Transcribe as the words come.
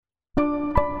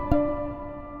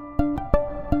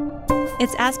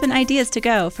It's Aspen Ideas to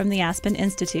Go from the Aspen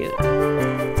Institute.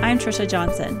 I'm Trisha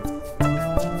Johnson.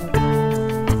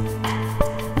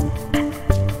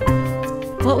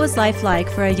 What was life like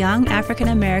for a young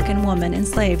African-American woman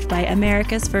enslaved by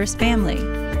America's first family?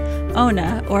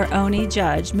 Ona, or Oney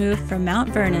Judge, moved from Mount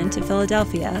Vernon to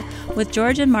Philadelphia with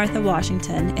George and Martha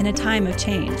Washington in a time of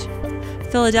change.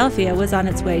 Philadelphia was on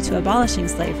its way to abolishing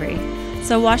slavery,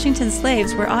 so Washington's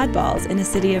slaves were oddballs in a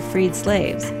city of freed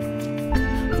slaves.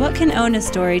 What can Ona's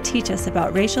story teach us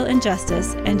about racial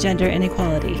injustice and gender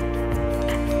inequality?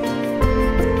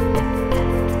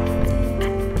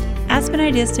 Aspen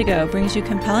Ideas to Go brings you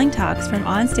compelling talks from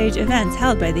onstage events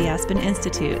held by the Aspen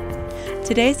Institute.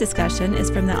 Today's discussion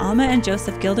is from the Alma and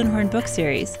Joseph Gildenhorn book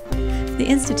series. The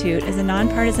Institute is a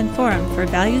nonpartisan forum for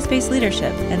values-based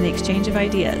leadership and the exchange of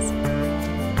ideas.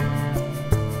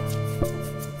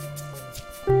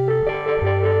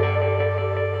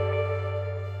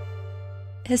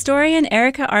 Historian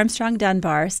Erica Armstrong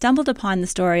Dunbar stumbled upon the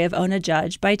story of Ona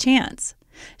Judge by chance.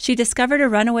 She discovered a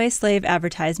runaway slave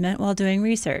advertisement while doing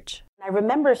research. I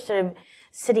remember sort of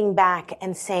sitting back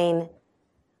and saying,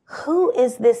 who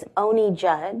is this Ona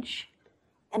Judge,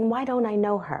 and why don't I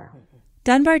know her?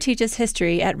 Dunbar teaches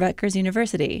history at Rutgers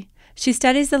University. She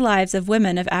studies the lives of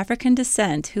women of African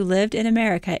descent who lived in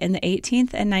America in the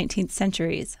 18th and 19th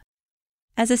centuries.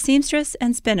 As a seamstress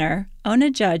and spinner,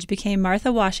 Ona Judge became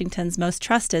Martha Washington's most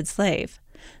trusted slave.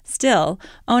 Still,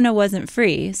 Ona wasn't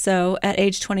free, so at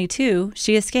age 22,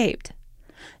 she escaped.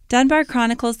 Dunbar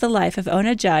chronicles the life of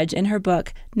Ona Judge in her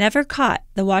book, Never Caught: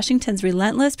 The Washingtons'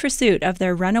 Relentless Pursuit of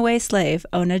Their Runaway Slave,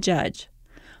 Ona Judge.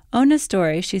 Ona's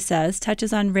story, she says,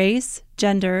 touches on race,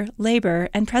 gender, labor,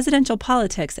 and presidential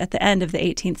politics at the end of the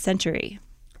 18th century.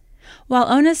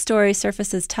 While Ona's story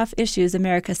surfaces tough issues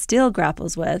America still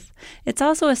grapples with, it's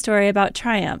also a story about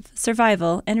triumph,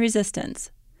 survival, and resistance.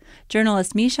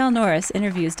 Journalist Michele Norris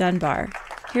interviews Dunbar.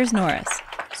 Here's Norris.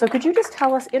 So could you just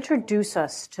introduce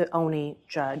us to Ona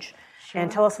Judge, and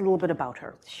tell us a little bit about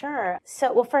her? Sure.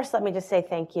 So, well, first let me just say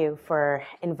thank you for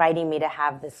inviting me to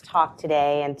have this talk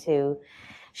today and to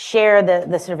share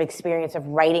the sort of experience of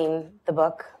writing the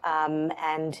book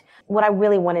and what I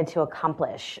really wanted to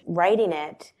accomplish. Writing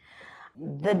it,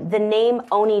 the name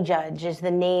Ona Judge is the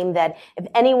name that if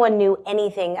anyone knew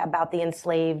anything about the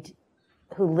enslaved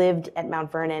who lived at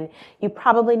Mount Vernon, you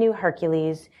probably knew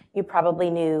Hercules, you probably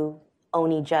knew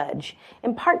Ona Judge,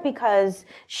 in part because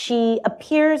she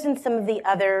appears in some of the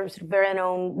other sort of very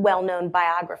well-known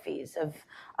biographies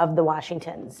of the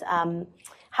Washingtons.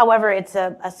 However, it's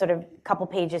a sort of couple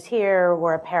pages here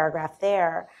or a paragraph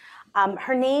there.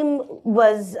 Her name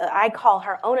was, I call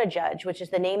her Ona Judge, which is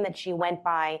the name that she went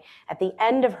by at the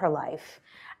end of her life.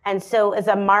 And so as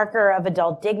a marker of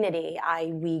adult dignity,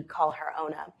 we call her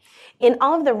Ona. In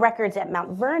all of the records at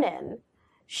Mount Vernon,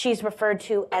 she's referred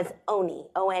to as Oney,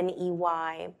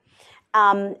 O-N-E-Y.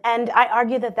 And I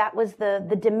argue that was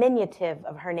the diminutive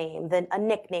of her name, a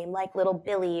nickname like Little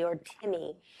Billy or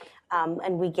Timmy.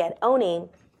 And we get Oney.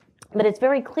 But it's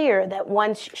very clear that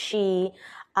once she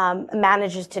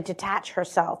manages to detach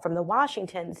herself from the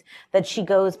Washingtons, that she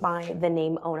goes by the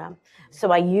name Ona.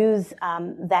 So I use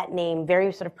that name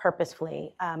very sort of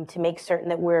purposefully to make certain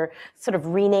that we're sort of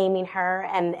renaming her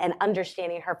and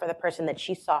understanding her for the person that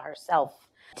she saw herself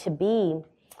to be.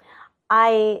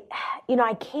 I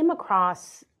came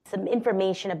across some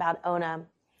information about Ona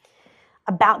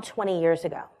about 20 years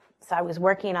ago. So I was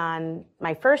working on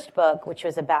my first book, which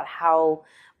was about how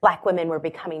Black women were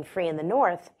becoming free in the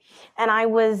North. And I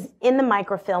was in the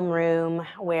microfilm room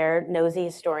where nosy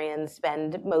historians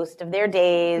spend most of their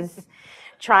days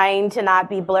trying to not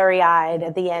be blurry-eyed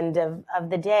at the end of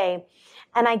the day.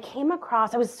 And I came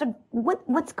across, I was sort of,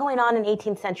 what's going on in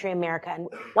 18th century America? And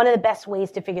one of the best ways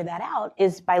to figure that out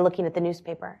is by looking at the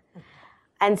newspaper.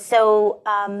 And so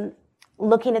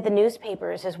looking at the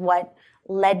newspapers is what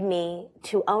led me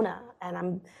to Ona. And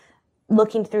I'm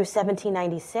looking through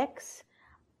 1796,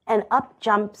 and up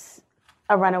jumps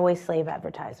a runaway slave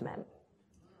advertisement.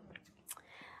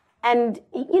 And,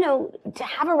 to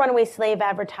have a runaway slave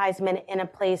advertisement in a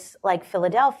place like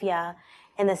Philadelphia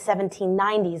in the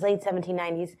 1790s, late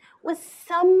 1790s, was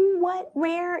somewhat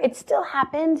rare. It still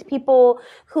happened. People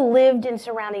who lived in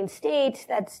surrounding states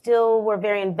that still were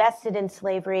very invested in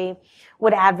slavery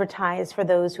would advertise for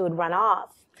those who had run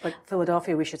off. But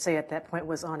Philadelphia, we should say at that point,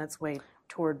 was on its way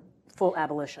toward full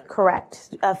abolition.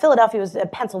 Correct.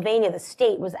 Pennsylvania, the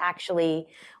state, was actually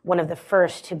one of the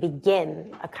first to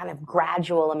begin a kind of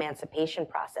gradual emancipation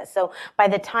process. So by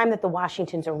the time that the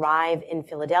Washingtons arrive in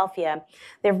Philadelphia,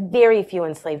 there are very few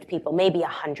enslaved people, maybe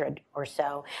 100 or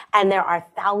so, and there are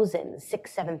thousands,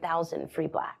 6,000, 7,000 free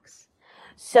blacks.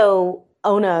 So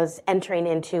Ona's entering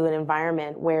into an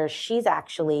environment where she's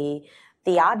actually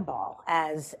the oddball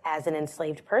as an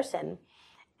enslaved person.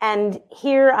 And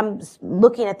here I'm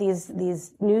looking at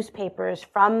these newspapers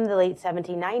from the late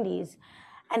 1790s,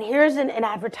 and here's an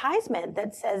advertisement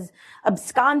that says,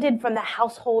 absconded from the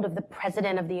household of the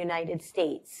President of the United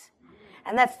States.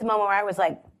 And that's the moment where I was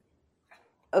like,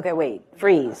 okay, wait,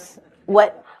 freeze.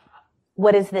 What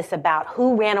is this about?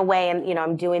 Who ran away? And,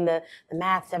 I'm doing the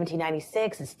math,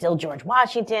 1796, it's still George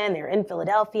Washington, they're in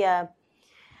Philadelphia.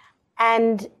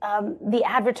 And the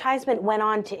advertisement went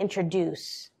on to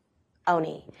introduce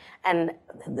Oney, and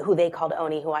who they called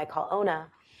Oney, who I call Ona.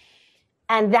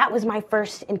 And that was my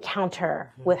first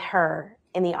encounter with her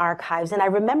in the archives. And I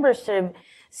remember sort of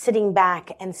sitting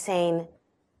back and saying,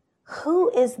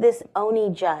 who is this Ona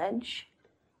Judge,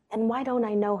 and why don't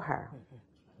I know her?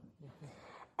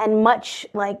 And much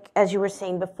like, as you were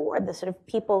saying before, the sort of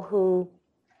people who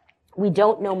we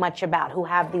don't know much about, who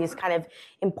have these kind of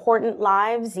important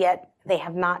lives, yet they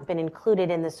have not been included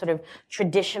in the sort of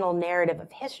traditional narrative of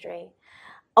history.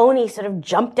 Oney sort of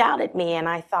jumped out at me, and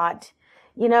I thought,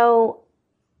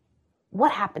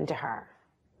 what happened to her?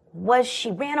 She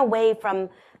ran away from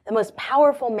the most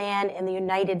powerful man in the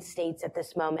United States at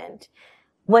this moment.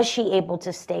 Was she able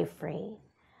to stay free?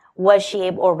 Was she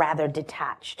able, or rather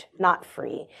detached, not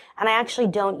free? And I actually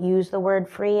don't use the word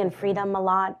free and freedom a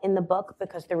lot in the book,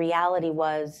 because the reality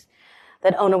was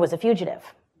that Ona was a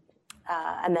fugitive,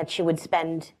 and that she would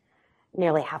spend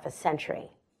nearly half a century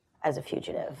as a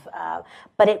fugitive.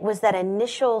 But it was that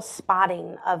initial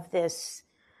spotting of this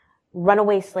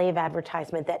runaway slave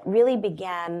advertisement that really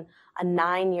began a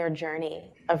 9-year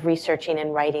journey of researching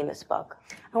and writing this book.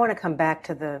 I want to come back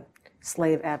to the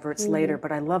slave adverts later,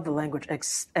 but I love the language,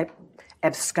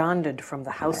 absconded from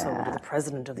the household of the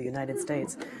President of the United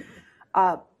States.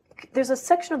 There's a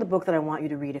section of the book that I want you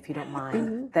to read, if you don't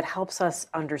mind, that helps us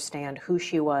understand who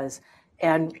she was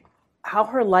and how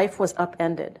her life was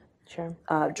upended. Sure.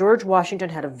 George Washington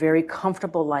had a very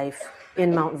comfortable life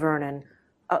in Mount Vernon,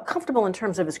 comfortable in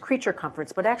terms of his creature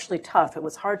comforts, but actually tough. It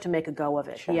was hard to make a go of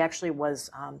it. Sure. He actually was,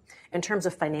 in terms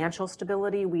of financial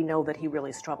stability, we know that he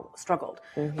really struggled.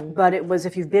 But it was,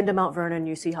 if you've been to Mount Vernon,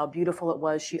 you see how beautiful it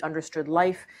was. She understood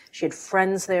life. She had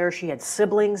friends there. She had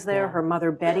siblings there. Her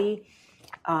mother, Betty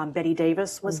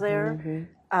Davis, was there.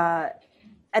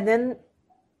 And then,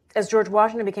 as George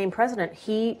Washington became president,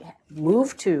 he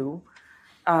moved to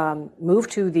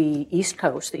the East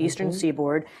Coast, the Eastern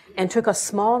Seaboard, and took a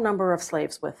small number of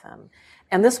slaves with him.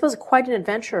 And this was quite an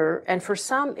adventure, and for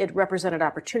some it represented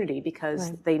opportunity,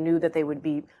 because they knew that they would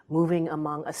be moving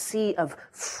among a sea of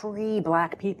free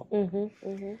black people.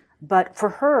 But for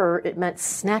her, it meant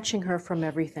snatching her from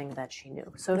everything that she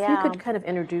knew. So if you could kind of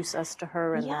introduce us to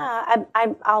her. And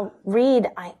I'll read.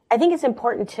 I think it's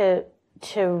important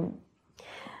to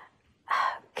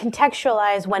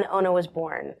contextualize when Ona was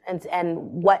born and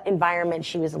what environment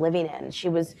she was living in. She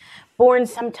was born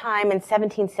sometime in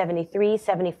 1773,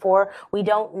 74. We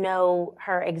don't know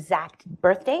her exact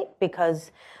birth date,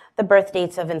 because the birth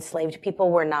dates of enslaved people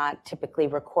were not typically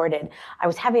recorded. I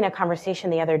was having a conversation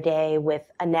the other day with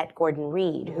Annette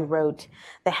Gordon-Reed, who wrote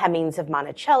The Hemmings of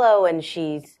Monticello, and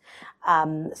she's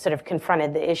sort of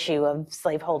confronted the issue of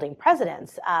slaveholding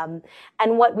presidents.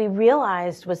 And what we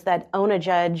realized was that Ona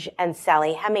Judge and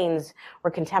Sally Hemings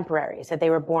were contemporaries, that they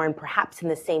were born perhaps in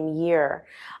the same year,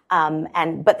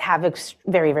 but have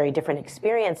very, very different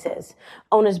experiences.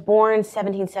 Ona's born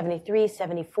 1773,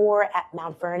 74 at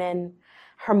Mount Vernon.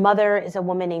 Her mother is a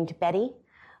woman named Betty,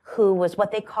 who was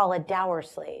what they call a dower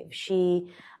slave.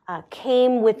 She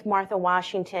came with Martha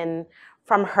Washington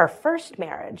from her first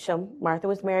marriage. So Martha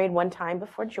was married one time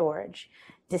before George.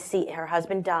 Her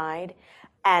husband died,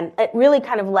 and it really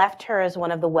kind of left her as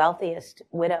one of the wealthiest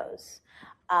widows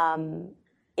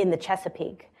in the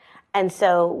Chesapeake. And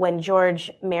so when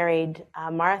George married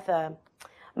Martha,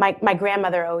 my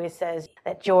grandmother always says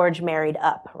that George married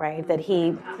up, right? That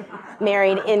he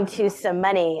married into some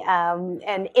money.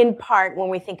 And in part, when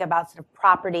we think about sort of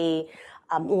property,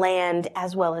 land,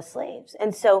 as well as slaves.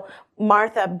 And so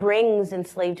Martha brings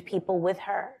enslaved people with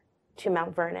her to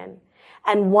Mount Vernon.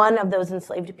 And one of those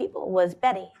enslaved people was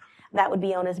Betty. That would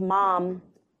be Ona's mom.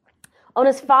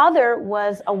 Ona's father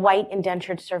was a white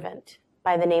indentured servant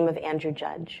by the name of Andrew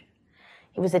Judge.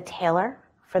 He was a tailor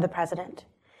for the president.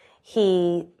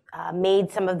 He made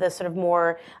some of the sort of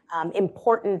more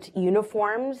important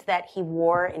uniforms that he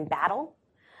wore in battle.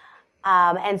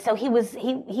 And so he was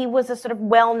a sort of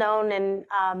well-known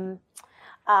and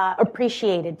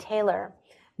appreciated tailor.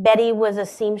 Betty was a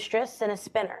seamstress and a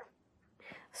spinner.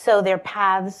 So their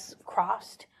paths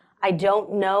crossed. I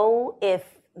don't know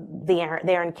if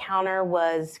their encounter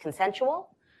was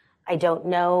consensual. I don't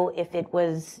know if it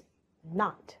was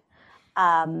not.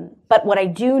 But what I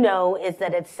do know is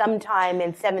that at some time in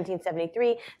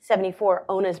 1773, 74,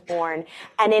 Ona's born.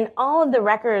 And in all of the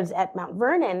records at Mount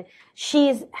Vernon, she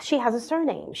has a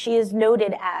surname. She is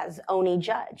noted as Ona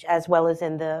Judge, as well as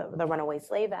in the Runaway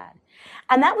slave ad.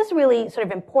 And that was really sort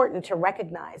of important to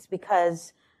recognize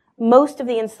because most of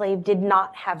the enslaved did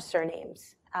not have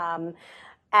surnames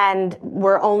and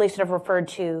were only sort of referred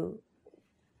to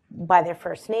by their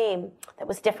first name. That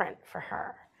was different for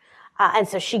her. And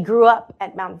so she grew up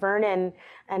at Mount Vernon,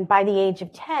 and by the age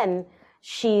of 10,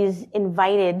 she's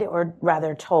invited, or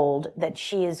rather told, that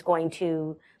she is going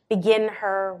to begin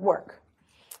her work.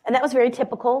 And that was very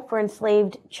typical for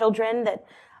enslaved children, that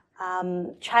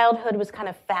childhood was kind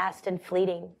of fast and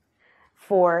fleeting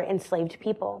for enslaved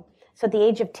people. So at the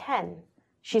age of 10,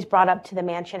 she's brought up to the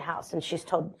mansion house, and she's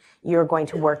told, you're going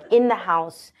to work in the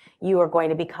house, you are going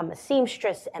to become a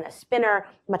seamstress and a spinner,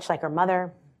 much like her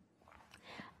mother.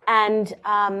 And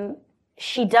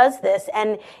she does this,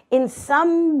 and in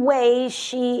some way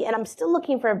and I'm still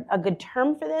looking for a good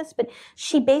term for this, but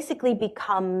she basically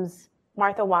becomes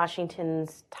Martha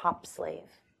Washington's top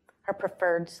slave, her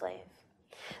preferred slave.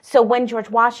 So when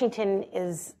George Washington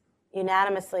is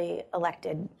unanimously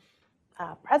elected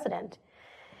president,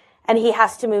 and he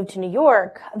has to move to New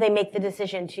York, they make the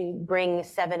decision to bring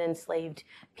 7 enslaved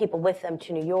people with them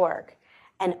to New York,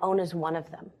 and Ona's one of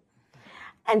them.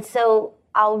 And so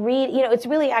I'll read, it's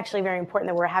really actually very important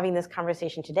that we're having this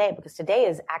conversation today, because today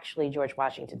is actually George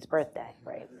Washington's birthday,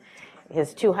 right?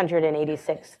 His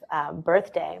 286th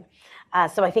birthday.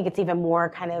 So I think it's even more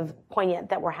kind of poignant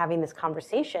that we're having this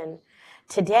conversation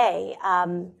today.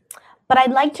 But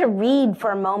I'd like to read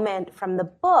for a moment from the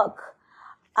book,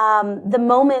 the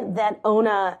moment that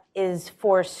Ona is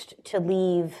forced to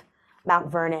leave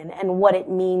Mount Vernon and what it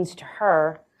means to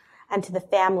her and to the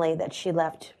family that she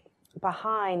left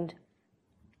behind.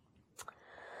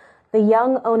 The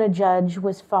young Ona Judge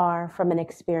was far from an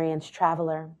experienced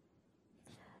traveler.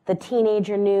 The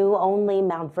teenager knew only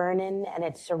Mount Vernon and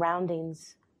its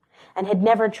surroundings, and had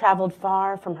never traveled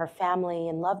far from her family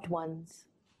and loved ones.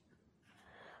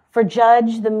 For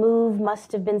Judge, the move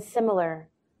must have been similar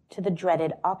to the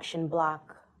dreaded auction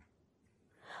block.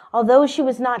 Although she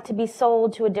was not to be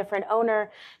sold to a different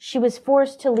owner, she was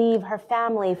forced to leave her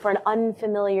family for an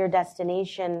unfamiliar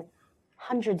destination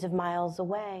hundreds of miles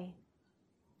away.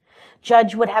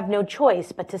 Judge would have no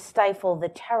choice but to stifle the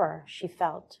terror she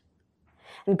felt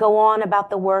and go on about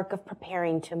the work of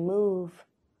preparing to move,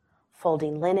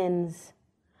 folding linens,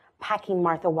 packing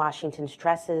Martha Washington's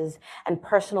dresses and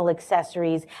personal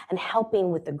accessories, and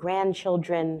helping with the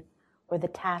grandchildren were the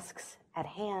tasks at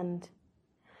hand.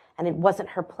 And it wasn't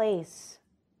her place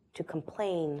to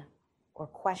complain or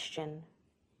question.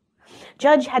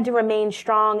 Judge had to remain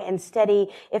strong and steady,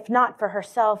 if not for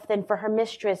herself, then for her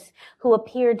mistress, who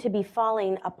appeared to be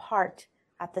falling apart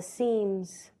at the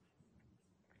seams.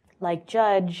 Like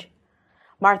Judge,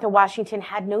 Martha Washington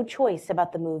had no choice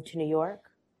about the move to New York.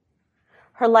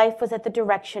 Her life was at the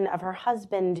direction of her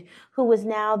husband, who was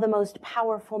now the most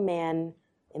powerful man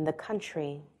in the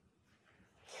country.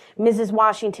 Mrs.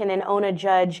 Washington and Ona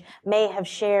Judge may have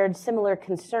shared similar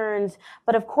concerns,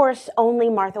 but of course only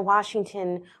Martha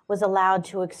Washington was allowed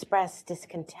to express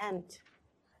discontent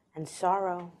and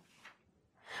sorrow.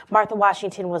 Martha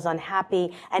Washington was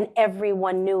unhappy, and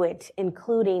everyone knew it,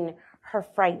 including her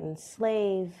frightened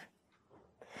slave.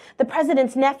 The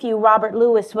president's nephew, Robert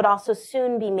Lewis, would also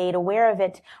soon be made aware of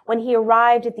it. When he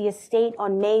arrived at the estate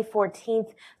on May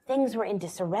 14th, things were in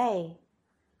disarray.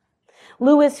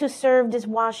 Lewis, who served as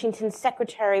Washington's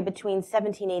secretary between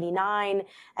 1789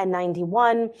 and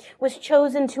 91, was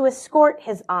chosen to escort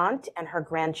his aunt and her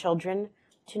grandchildren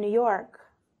to New York,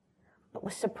 but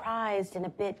was surprised and a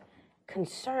bit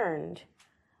concerned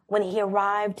when he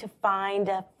arrived to find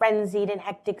a frenzied and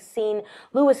hectic scene.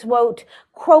 Lewis wrote,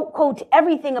 quote,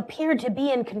 everything appeared to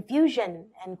be in confusion,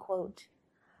 end quote,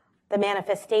 the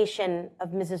manifestation of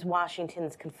Mrs.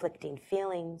 Washington's conflicting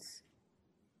feelings.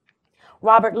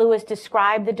 Robert Lewis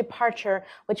described the departure,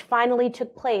 which finally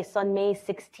took place on May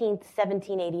 16,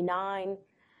 1789,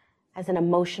 as an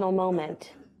emotional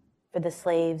moment for the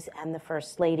slaves and the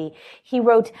First Lady. He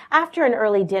wrote, after an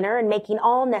early dinner and making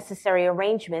all necessary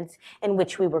arrangements, in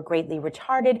which we were greatly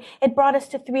retarded, it brought us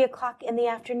to 3 o'clock in the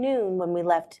afternoon when we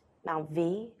left Mount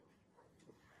V.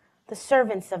 The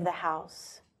servants of the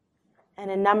house and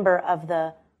a number of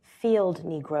the field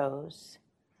Negroes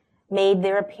made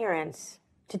their appearance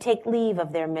to take leave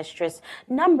of their mistress.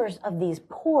 Numbers of these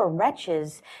poor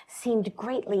wretches seemed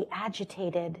greatly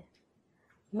agitated,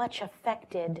 much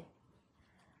affected.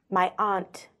 my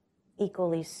aunt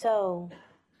equally so.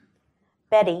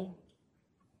 Betty,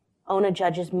 Ona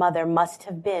Judge's mother, must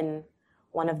have been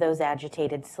one of those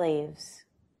agitated slaves.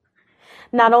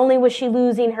 Not only was she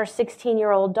losing her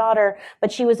 16-year-old daughter,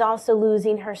 but she was also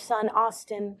losing her son,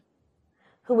 Austin,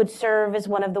 who would serve as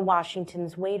one of the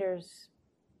Washington's waiters.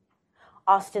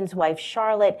 Austin's wife,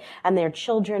 Charlotte, and their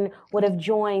children would have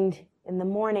joined in the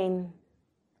morning.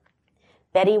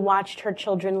 Betty watched her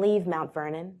children leave Mount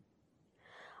Vernon,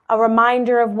 a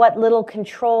reminder of what little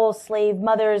control slave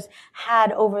mothers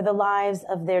had over the lives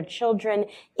of their children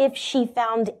if she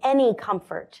found any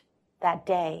comfort that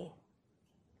day.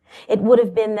 It would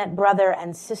have been that brother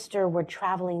and sister were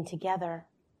traveling together.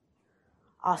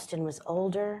 Austin was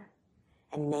older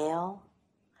and male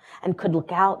and could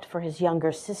look out for his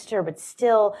younger sister, but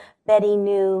still Betty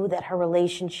knew that her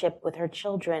relationship with her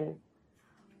children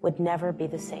would never be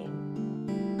the same.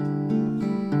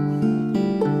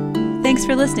 Thanks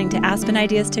for listening to Aspen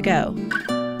Ideas to Go.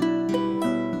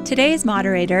 Today's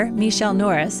moderator, Michele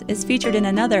Norris, is featured in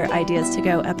another Ideas to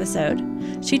Go episode.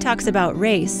 She talks about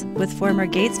race with former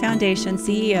Gates Foundation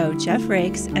CEO Jeff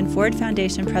Rakes and Ford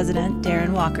Foundation President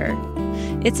Darren Walker.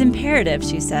 It's imperative,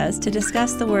 she says, to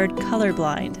discuss the word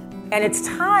colorblind. And it's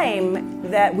time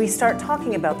that we start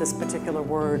talking about this particular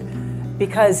word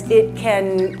because it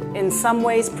can, in some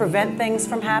ways, prevent things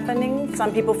from happening.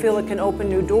 Some people feel it can open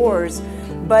new doors,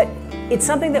 but it's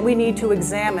something that we need to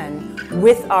examine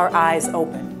with our eyes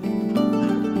open.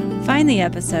 Find the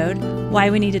episode, Why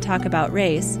We Need to Talk About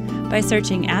Race, by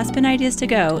searching Aspen Ideas to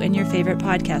Go in your favorite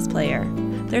podcast player.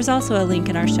 There's also a link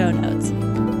in our show notes.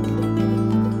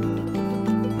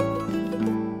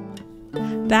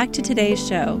 Back to today's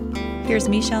show. Here's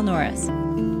Michele Norris.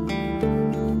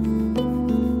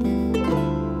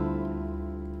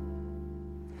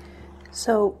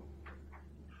 So,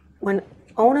 when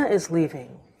Ona is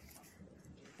leaving,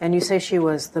 and you say she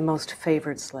was the most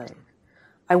favored slave,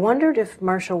 I wondered if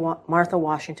Martha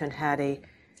Washington had a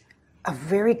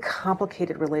very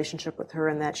complicated relationship with her,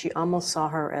 in that she almost saw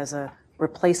her as a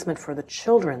replacement for the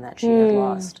children that she had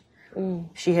lost.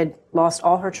 She had lost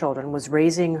all her children, was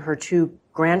raising her two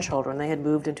grandchildren. They had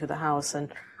moved into the house,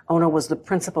 and Ona was the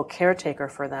principal caretaker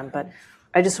for them. But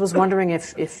I just was wondering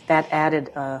if that added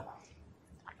a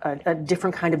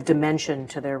different kind of dimension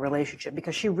to their relationship,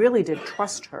 because she really did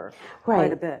trust her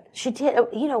quite a bit. She did.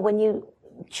 You know, when you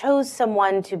chose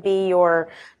someone to be your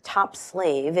top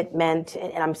slave, it meant,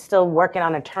 and I'm still working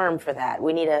on a term for that.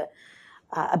 We need a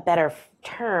better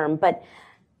term, but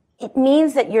it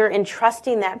means that you're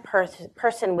entrusting that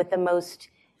person with the most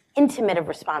intimate of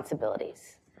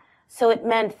responsibilities. So it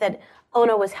meant that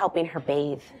Ona was helping her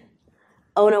bathe.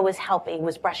 Ona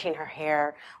was brushing her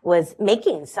hair, was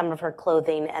making some of her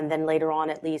clothing, and then later on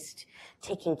at least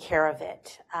taking care of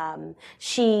it.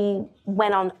 She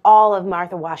went on all of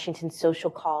Martha Washington's social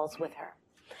calls with her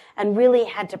and really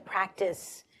had to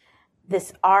practice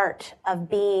this art of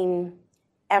being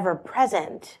ever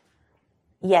present,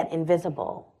 yet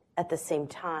invisible at the same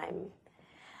time.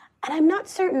 And I'm not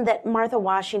certain that Martha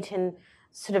Washington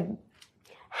sort of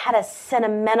had a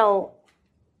sentimental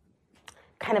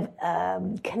kind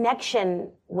of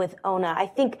connection with Ona. I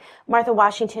think Martha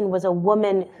Washington was a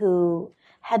woman who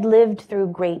had lived through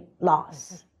great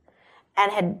loss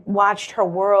and had watched her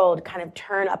world kind of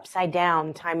turn upside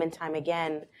down time and time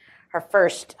again. Her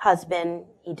first husband,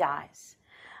 he dies.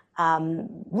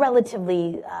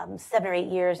 Relatively 7 or 8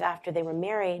 years after they were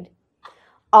married,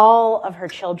 all of her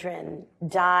children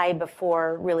die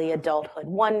before really adulthood.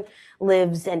 One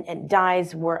lives and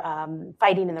dies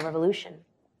fighting in the Revolution.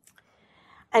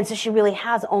 And so she really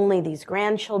has only these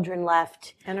grandchildren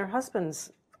left. And her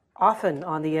husband's often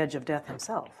on the edge of death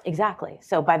himself. Exactly.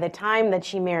 So by the time that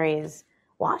she marries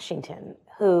Washington,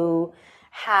 who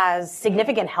has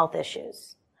significant health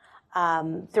issues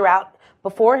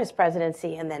before his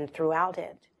presidency and then throughout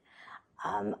it,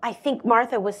 I think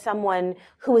Martha was someone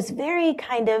who was very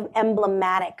kind of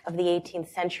emblematic of the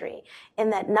 18th century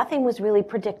in that nothing was really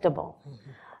predictable,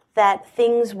 that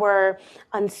things were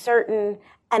uncertain.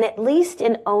 And at least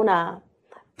in Ona,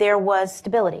 there was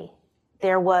stability.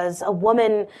 There was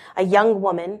a young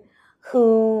woman,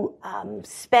 who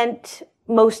spent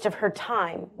most of her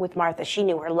time with Martha. She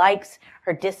knew her likes,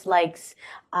 her dislikes,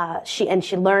 she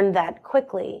learned that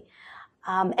quickly.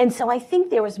 And so I think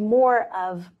there was more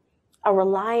of a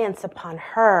reliance upon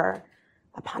her,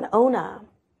 upon Ona,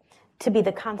 to be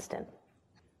the constant.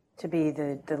 To be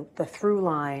the through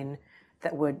line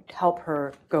that would help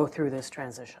her go through this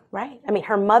transition. Right. I mean,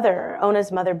 her mother,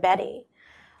 Ona's mother, Betty,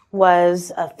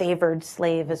 was a favored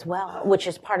slave as well, which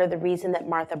is part of the reason that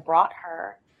Martha brought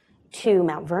her to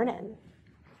Mount Vernon.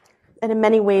 And in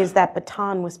many ways, that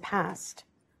baton was passed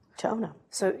to Ona.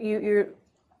 So your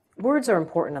words are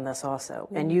important in this also,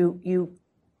 and you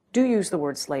do use the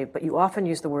word slave, but you often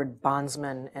use the word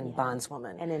bondsman and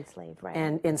bondswoman. And enslaved, right.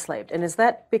 And enslaved. And is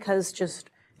that because just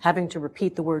having to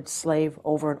repeat the word slave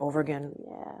over and over again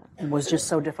was just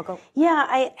so difficult? Yeah,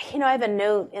 I have a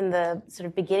note in the sort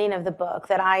of beginning of the book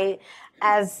that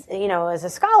as a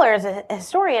scholar, as a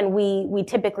historian, we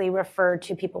typically refer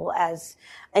to people as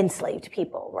enslaved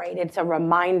people, right? It's a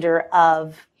reminder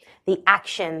of the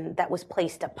action that was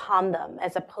placed upon them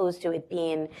as opposed to it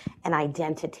being an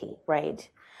identity, right?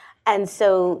 And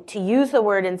so to use the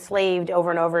word enslaved over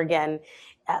and over again,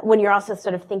 when you're also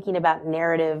sort of thinking about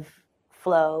narrative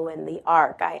flow and the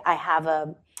arc, I have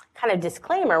a kind of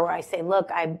disclaimer where I say, look,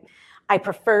 I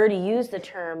prefer to use the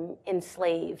term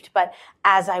enslaved, but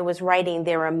as I was writing,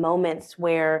 there were moments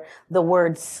where the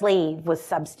word slave was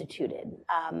substituted.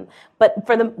 But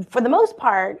for the most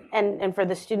part, and for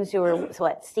the students who were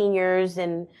seniors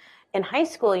in high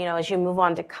school, as you move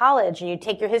on to college and you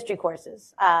take your history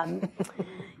courses,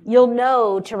 you'll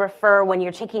know to refer when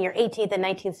you're taking your 18th and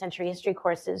 19th century history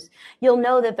courses, you'll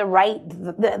know that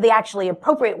the actually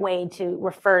appropriate way to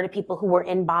refer to people who were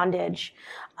in bondage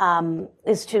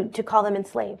is to call them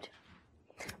enslaved.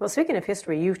 Well, speaking of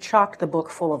history, you've chocked the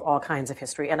book full of all kinds of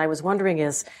history, and I was wondering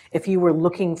if you were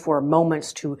looking for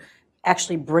moments to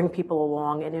actually bring people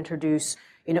along and introduce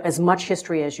as much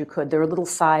history as you could. They're a little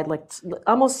side, like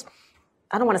almost,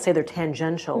 I don't want to say they're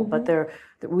tangential, but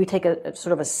we take a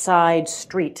sort of a side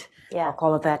street, I'll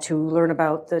call it that, to learn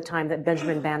about the time that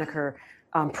Benjamin Banneker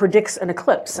predicts an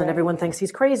eclipse, and everyone thinks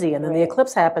he's crazy, and then the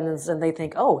eclipse happens, and they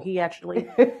think, oh, he actually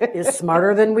is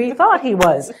smarter than we thought he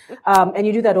was. And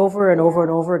you do that over and over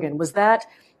and over again. Was that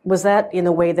in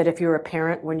the way that if you're a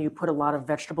parent, when you put a lot of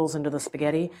vegetables into the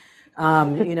spaghetti,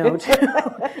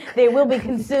 they will be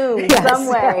consumed some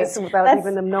way without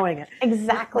even them knowing it.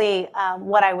 Exactly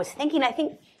what I was thinking. I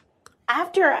think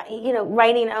after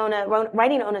writing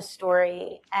Ona's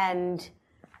story and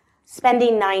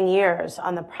spending 9 years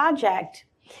on the project,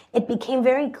 it became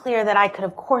very clear that I could,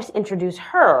 of course, introduce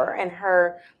her and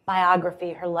her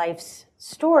biography, her life's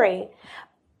story,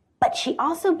 but she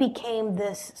also became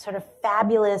this sort of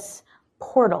fabulous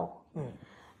portal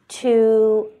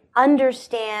to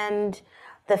understand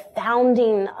the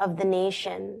founding of the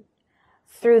nation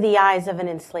through the eyes of an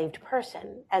enslaved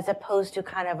person, as opposed to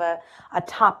kind of a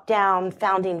top-down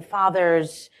founding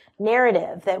fathers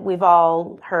narrative that we've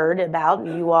all heard about,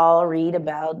 and you all read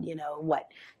about,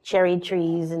 cherry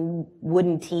trees and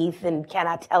wooden teeth and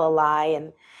cannot tell a lie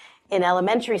in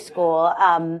elementary school.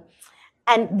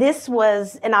 And this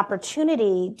was an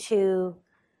opportunity to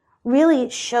really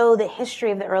show the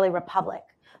history of the early republic,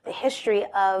 the history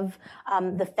of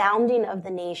the founding of the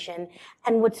nation.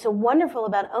 And what's so wonderful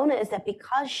about Ona is that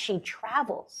because she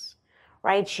travels,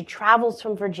 right? She travels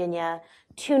from Virginia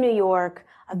to New York,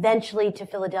 eventually to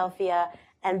Philadelphia,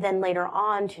 and then later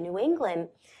on to New England.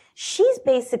 She's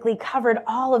basically covered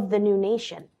all of the new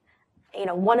nation.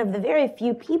 One of the very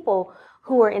few people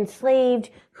who were enslaved,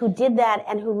 who did that,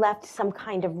 and who left some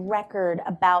kind of record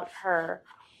about her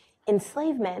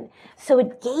enslavement. So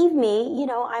it gave me,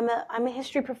 I'm a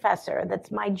history professor.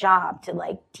 That's my job,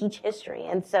 to teach history.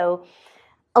 And so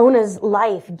Ona's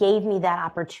life gave me that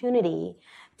opportunity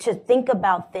to think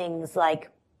about things like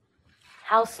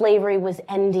how slavery was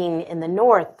ending in the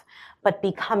North, but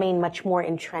becoming much more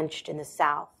entrenched in the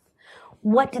South.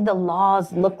 What did the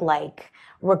laws look like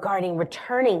regarding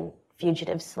returning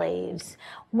fugitive slaves?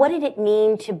 What did it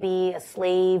mean to be a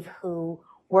slave who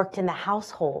worked in the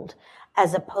household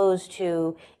as opposed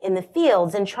to in the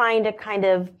fields, and trying to kind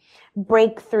of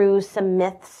break through some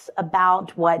myths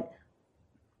about what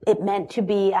it meant to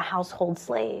be a household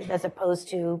slave as opposed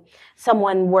to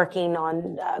someone working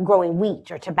on growing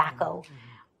wheat or tobacco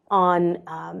on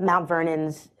Mount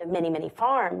Vernon's many, many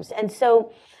farms. And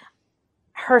so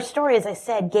her story, as I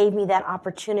said, gave me that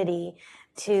opportunity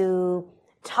to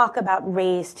talk about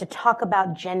race, to talk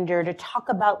about gender, to talk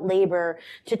about labor,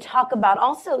 to talk about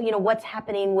also, what's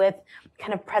happening with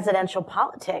kind of presidential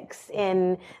politics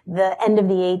in the end of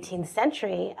the 18th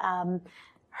century.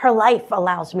 Her life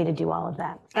allows me to do all of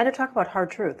that. And to talk about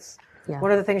hard truths. Yeah.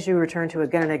 One of the things you return to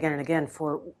again and again and again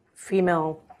for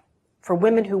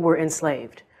women who were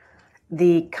enslaved,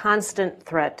 the constant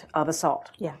threat of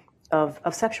assault, of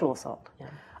sexual assault. Yeah.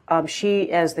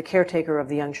 She, as the caretaker of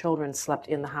the young children, slept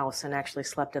in the house and actually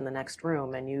slept in the next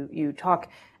room. And you talk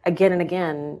again and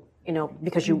again,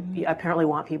 because you apparently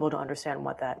want people to understand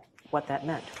what that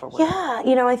meant for women.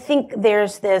 Yeah, I think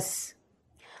there's this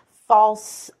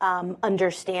false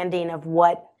understanding of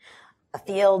what a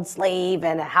field slave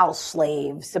and a house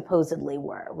slave supposedly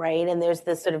were, right? And there's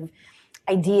this sort of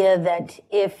idea that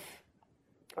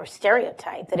or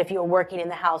stereotype, that if you were working in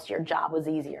the house, your job was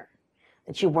easier,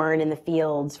 that you weren't in the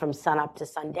fields from sunup to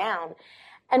sundown.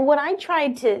 And what I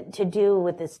tried to do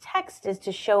with this text is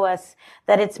to show us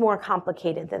that it's more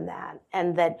complicated than that,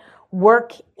 and that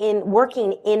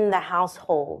working in the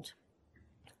household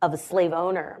of a slave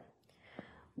owner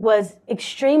was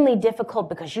extremely difficult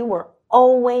because you were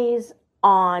always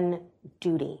on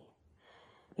duty.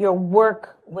 Your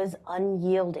work was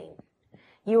unyielding.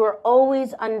 You were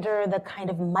always under the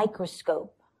kind of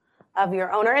microscope of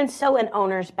your owner. And so an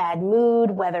owner's bad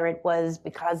mood, whether it was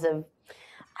because of,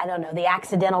 I don't know, the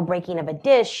accidental breaking of a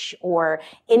dish or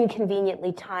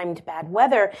inconveniently timed bad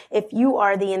weather, if you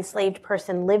are the enslaved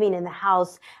person living in the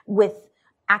house with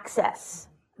access,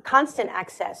 constant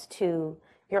access to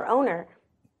your owner,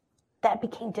 that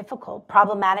became difficult,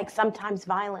 problematic, sometimes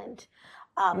violent.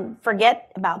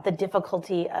 Forget about the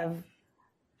difficulty of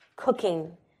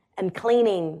cooking and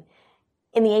cleaning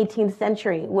in the 18th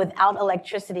century without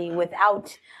electricity,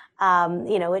 without,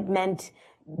 it meant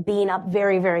being up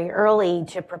very, very early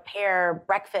to prepare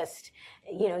breakfast.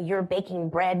 You're baking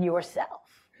bread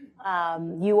yourself.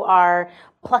 You are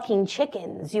plucking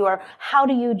chickens. How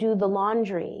do you do the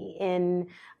laundry in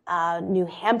New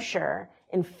Hampshire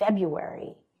in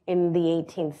February in the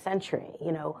 18th century?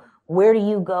 Where do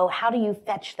you go? How do you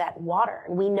fetch that water?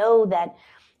 And we know that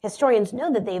historians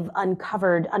know that they've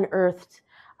unearthed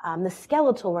the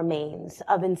skeletal remains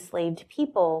of enslaved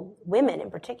people, women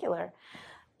in particular,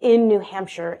 in New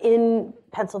Hampshire, in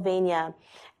Pennsylvania,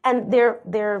 and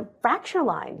they're fracture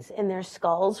lines in their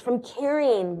skulls from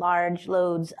carrying large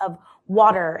loads of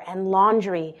water and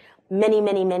laundry many,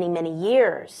 many, many, many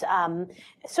years,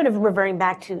 sort of reverting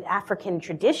back to African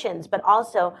traditions, but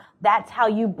also that's how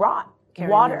you brought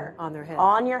water on their head,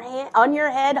 on your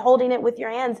head, holding it with your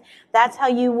hands. That's how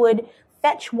you would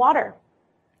fetch water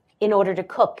in order to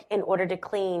cook, in order to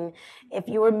clean. If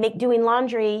you were doing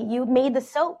laundry, you made the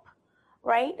soap,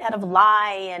 right, out of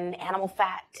lye and animal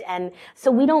fat. And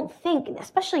so we don't think,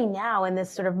 especially now in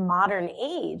this sort of modern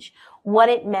age, what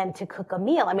it meant to cook a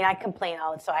meal. I mean, I complain,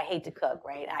 so I hate to cook,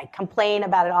 right? I complain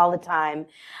about it all the time.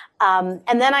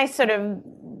 And then I sort of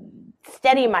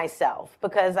steady myself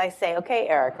because I say, okay,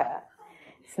 Erica,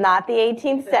 it's not the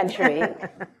 18th century.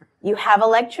 You have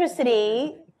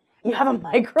electricity. You have a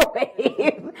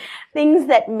microwave. Things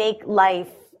that make life,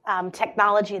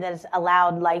 technology that has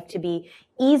allowed life to be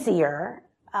easier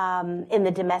in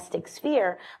the domestic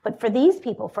sphere. But for these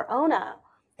people, for Ona,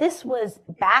 this was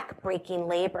back-breaking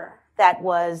labor that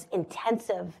was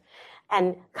intensive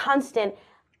and constant,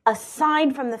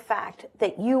 aside from the fact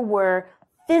that you were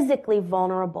physically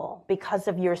vulnerable because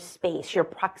of your space, your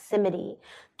proximity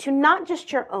to not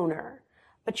just your owner,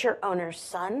 but your owner's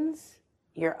sons,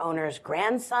 your owner's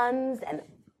grandsons and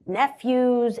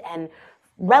nephews and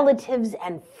relatives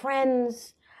and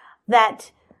friends,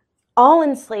 that all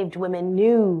enslaved women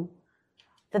knew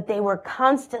that they were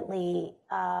constantly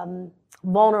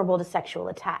vulnerable to sexual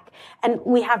attack. And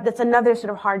that's another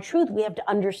sort of hard truth. We have to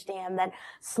understand that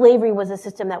slavery was a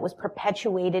system that was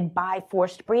perpetuated by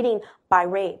forced breeding, by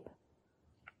rape.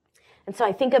 And so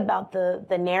I think about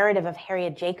the narrative of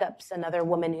Harriet Jacobs, another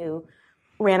woman who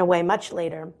ran away much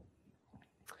later,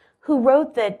 who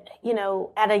wrote that,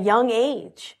 at a young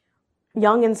age,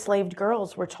 young enslaved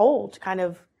girls were told kind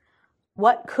of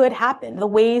what could happen, the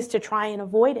ways to try and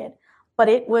avoid it. But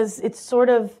it's sort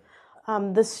of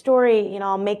the story,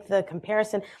 I'll make the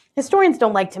comparison. Historians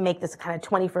don't like to make this kind of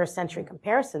 21st century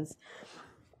comparisons.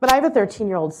 But I have a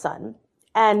 13-year-old son,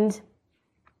 and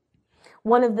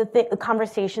one of the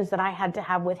conversations that I had to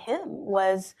have with him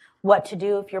was what to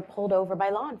do if you're pulled over by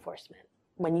law enforcement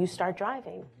when you start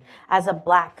driving. As a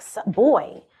black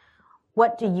boy,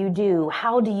 what do you do?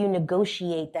 How do you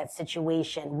negotiate that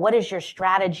situation? What is your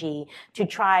strategy to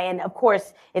try? And of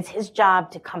course, it's his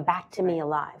job to come back to me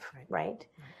alive, right?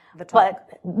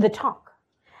 The talk.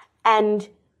 And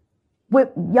with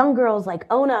young girls like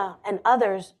Ona and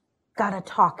others, gotta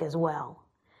talk as well.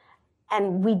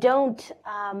 And we don't,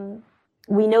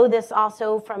 we know this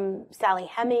also from Sally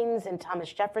Hemings and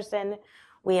Thomas Jefferson.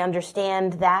 We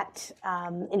understand that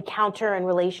encounter and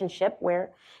relationship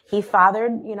where he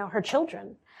fathered, her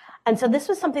children. And so this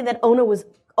was something that Ona was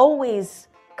always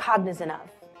cognizant of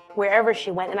wherever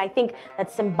she went. And I think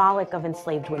that's symbolic of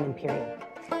enslaved women, period.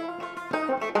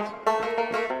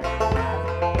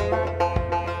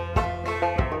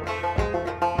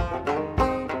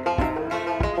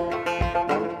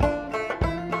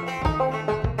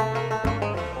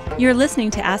 You're listening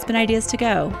to Aspen Ideas to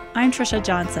Go. I'm Trisha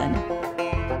Johnson.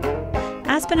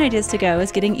 Aspen Aspen Ideas to Go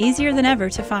is getting easier than ever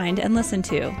to find and listen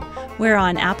to. We're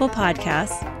on Apple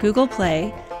Podcasts, Google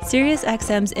Play,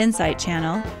 SiriusXM's Insight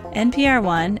Channel, NPR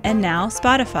One, and now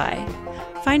Spotify.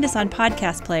 Find us on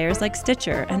podcast players like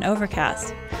Stitcher and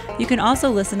Overcast. You can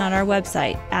also listen on our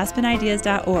website,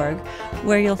 aspenideas.org,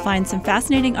 where you'll find some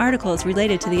fascinating articles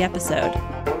related to the episode.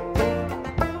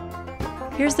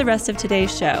 Here's the rest of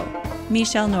today's show.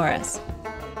 Michele Norris.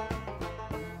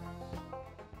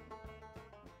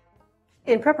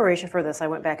 In preparation for this, I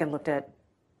went back and looked at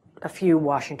a few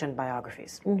Washington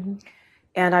biographies. Mm-hmm.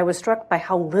 And I was struck by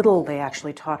how little they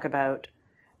actually talk about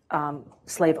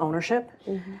slave ownership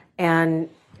mm-hmm. and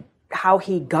how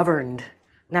he governed,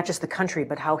 not just the country,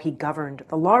 but how he governed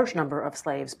the large number of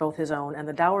slaves, both his own and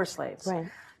the dower slaves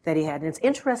that he had. And it's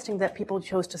interesting that people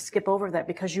chose to skip over that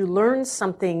because you learn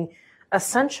something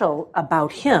essential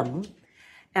about him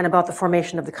and about the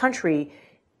formation of the country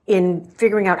in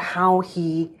figuring out how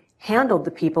he handled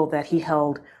the people that he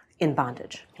held in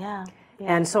bondage. Yeah.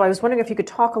 And so I was wondering if you could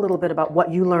talk a little bit about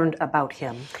what you learned about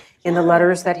him in the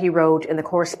letters that he wrote, in the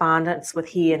correspondence with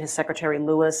he and his secretary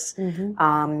Lewis,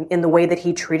 mm-hmm. In the way that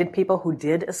he treated people who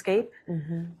did escape,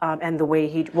 mm-hmm. And the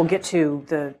way we'll get to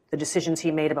the decisions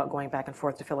he made about going back and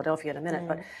forth to Philadelphia in a minute,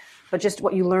 mm-hmm. but just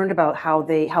what you learned about how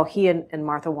he and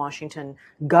Martha Washington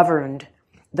governed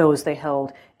those they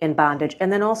held in bondage.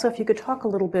 And then also if you could talk a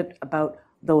little bit about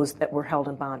those that were held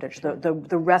in bondage, the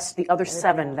rest, the other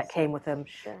 7 that came with him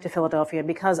to Philadelphia.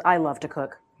 Because I love to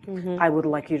cook, mm-hmm. I would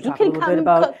like you to talk a little bit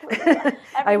about.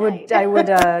 I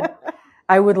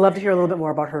would love to hear a little bit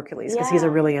more about Hercules because he's a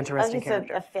really interesting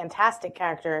character. A fantastic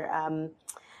character,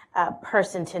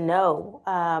 person to know.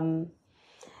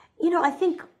 I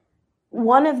think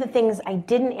one of the things I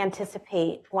didn't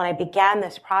anticipate when I began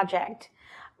this project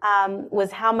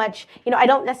was how much, I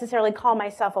don't necessarily call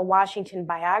myself a Washington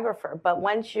biographer, but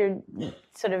once you're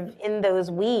sort of in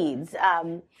those weeds,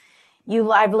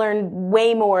 I've learned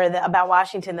way more about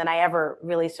Washington than I ever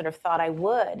really sort of thought I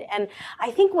would. And I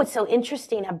think what's so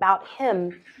interesting about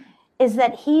him is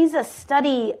that he's a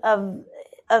study of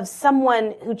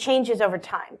someone who changes over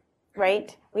time,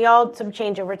 right? We all sort of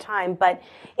change over time, but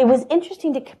it was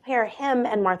interesting to compare him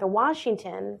and Martha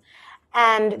Washington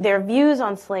and their views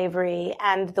on slavery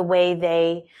and the way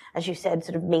they, as you said,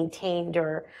 sort of maintained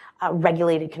or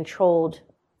regulated, controlled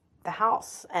the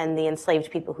House and the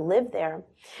enslaved people who lived there.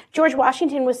 George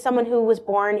Washington was someone who was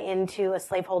born into a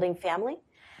slaveholding family.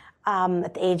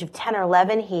 At the age of 10 or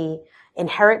 11, he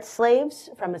inherits slaves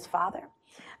from his father.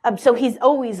 So he's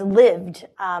always lived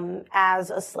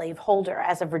as a slaveholder,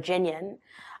 as a Virginian,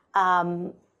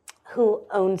 who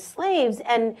owned slaves.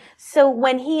 And so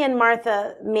when he and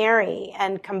Martha marry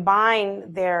and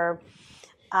combine their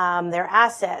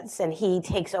assets and he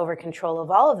takes over control of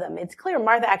all of them, it's clear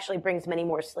Martha actually brings many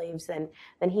more slaves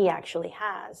than he actually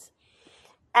has.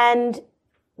 And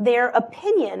their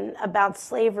opinion about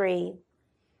slavery,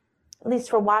 at least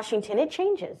for Washington, it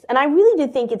changes. And I really do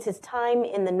think it's his time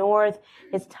in the North,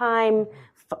 his time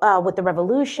with the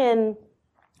Revolution,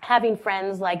 having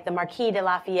friends like the Marquis de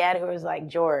Lafayette, who was like,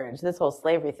 George, this whole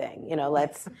slavery thing,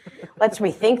 let's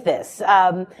rethink this.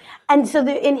 And so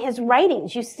in his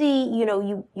writings, you see,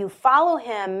 you follow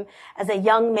him as a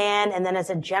young man and then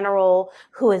as a general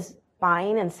who is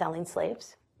buying and selling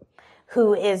slaves,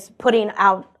 who is putting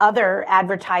out other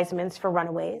advertisements for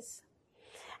runaways,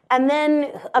 and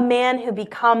then a man who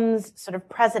becomes sort of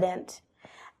president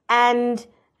and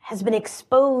has been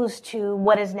exposed to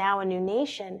what is now a new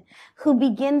nation, who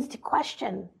begins to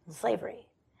question slavery.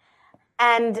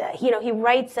 And, he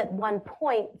writes at one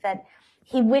point that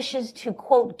he wishes to,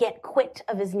 quote, get quit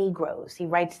of his Negroes. He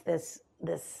writes this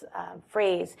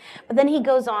phrase. But then he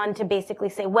goes on to basically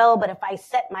say, well, but if I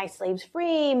set my slaves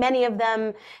free, many of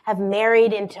them have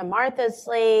married into Martha's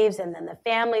slaves, and then the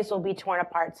families will be torn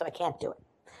apart, so I can't do it.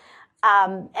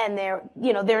 And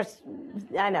there's,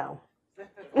 I know.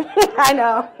 I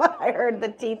know. I heard the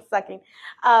teeth sucking.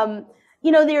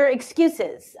 There are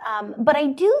excuses. But I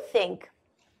do think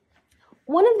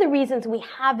one of the reasons we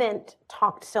haven't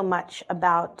talked so much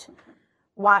about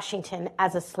Washington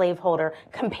as a slaveholder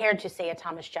compared to, say, a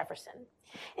Thomas Jefferson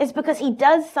is because he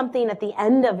does something at the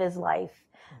end of his life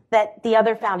that the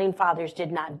other founding fathers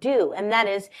did not do. And that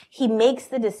is he makes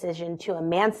the decision to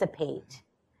emancipate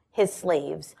his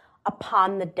slaves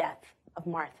upon the death of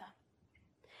Martha.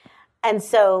 And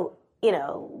so,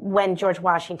 when George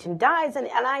Washington dies, and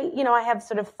I have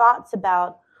sort of thoughts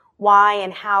about why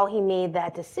and how he made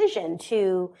that decision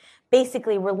to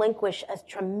basically relinquish a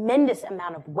tremendous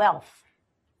amount of wealth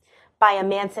by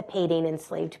emancipating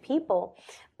enslaved people.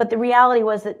 But the reality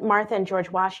was that Martha and George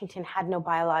Washington had no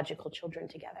biological children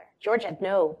together. George had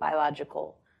no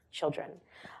biological children.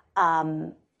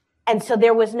 And so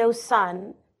there was no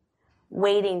son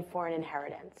waiting for an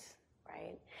inheritance,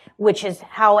 right? Which is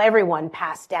how everyone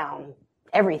passed down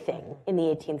everything in the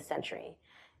 18th century.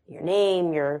 Your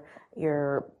name,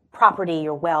 your property,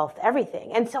 your wealth,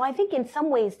 everything. And so I think in some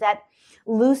ways that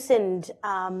loosened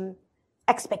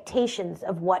expectations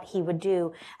of what he would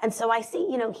do. And so I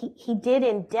see, he did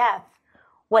in death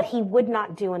what he would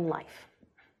not do in life.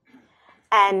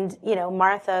 And,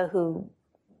 Martha, who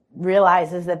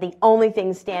realizes that the only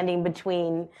thing standing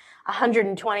between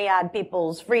 120 odd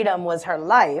people's freedom was her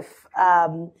life,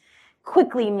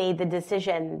 quickly made the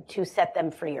decision to set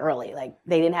them free early. Like,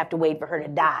 they didn't have to wait for her to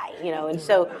die, and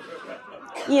so,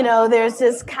 there's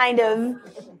this kind of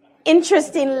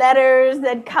interesting letters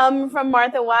that come from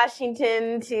Martha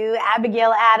Washington to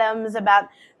Abigail Adams about,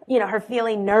 her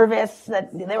feeling nervous that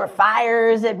there were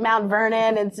fires at Mount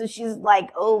Vernon. And so she's like,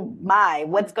 oh my,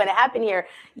 what's going to happen here?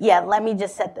 Yeah, let me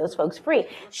just set those folks free.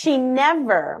 She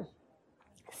never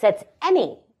sets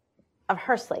any of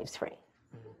her slaves free.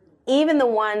 Even the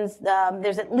ones,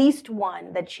 there's at least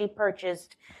one that she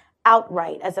purchased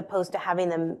outright as opposed to having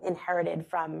them inherited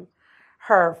from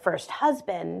her first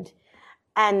husband.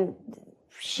 And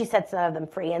she sets none of them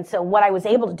free. And so what I was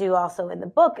able to do also in the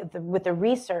book with the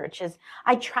research is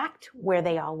I tracked where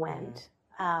they all went.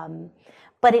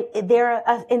 But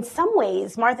in some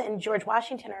ways, Martha and George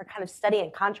Washington are kind of study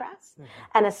in contrast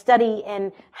and a study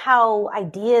in how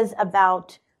ideas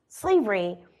about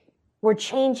slavery were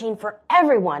changing for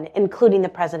everyone, including the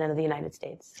President of the United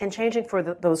States. And changing for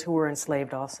those who were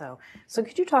enslaved also. So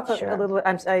could you talk a little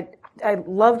bit, I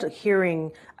loved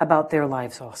hearing about their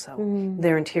lives also,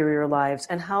 their interior lives,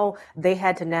 and how they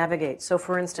had to navigate. So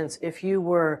for instance, if you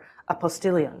were a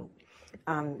postilion,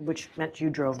 which meant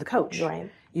you drove the coach, right.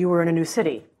 You were in a new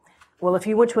city. Well, if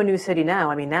you went to a new city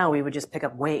now, now we would just pick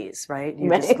up Waze, right? You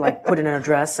just put in an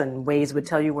address and Waze would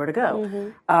tell you where to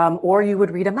go. Or you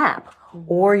would read a map,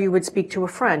 or you would speak to a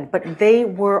friend. But they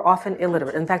were often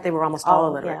illiterate. In fact, they were almost all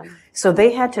illiterate. Yeah. So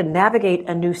they had to navigate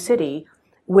a new city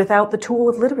without the tool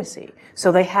of literacy.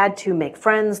 So they had to make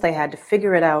friends. They had to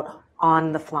figure it out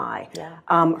on the fly. Yeah.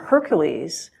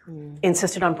 Hercules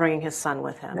insisted on bringing his son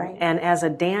with him. Right. And as a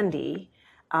dandy,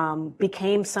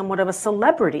 became somewhat of a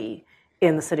celebrity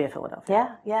in the city of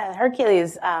Philadelphia. Yeah.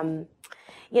 Hercules, I'm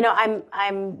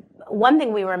one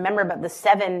thing we remember about the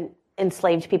 7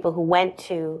 enslaved people who went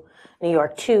to New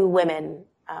York, 2 women,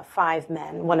 5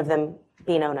 men, one of them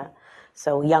being Ona,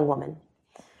 so a young woman,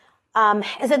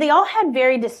 is that they all had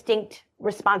very distinct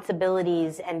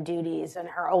responsibilities and duties. And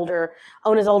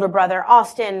Ona's older brother,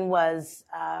 Austin, was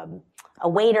a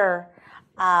waiter.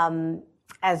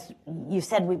 As you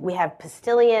said, we have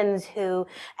postilions who,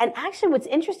 and actually what's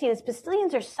interesting is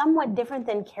postilions are somewhat different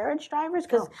than carriage drivers,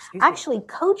 because actually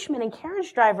coachmen and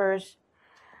carriage drivers,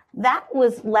 that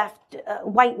was left,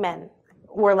 white men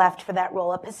were left for that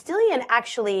role. A postilion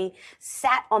actually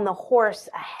sat on the horse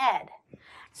ahead.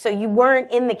 So you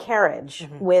weren't in the carriage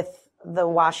with the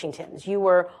Washingtons. You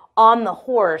were on the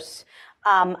horse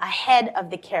ahead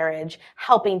of the carriage,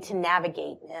 helping to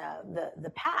navigate the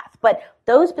path. But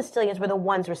those postilions were the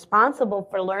ones responsible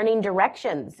for learning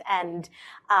directions. And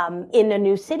in a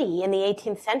new city in the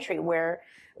 18th century where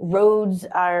roads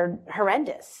are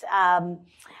horrendous.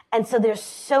 And so there's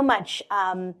so much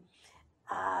sort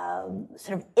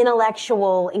of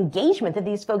intellectual engagement that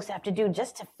these folks have to do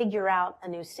just to figure out a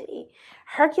new city.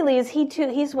 Hercules,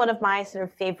 he's one of my sort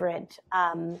of favorite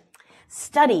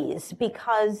studies,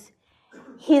 because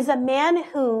he's a man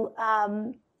who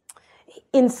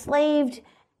enslaved,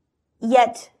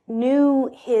 yet knew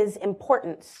his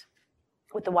importance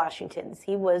with the Washingtons.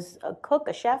 He was a cook,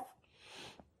 a chef.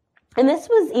 And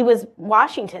he was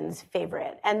Washington's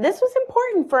favorite. And this was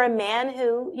important for a man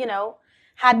who,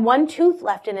 had one tooth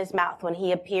left in his mouth when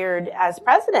he appeared as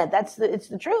president. It's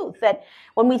the truth, that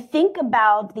when we think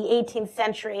about the 18th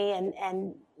century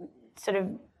and sort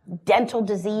of dental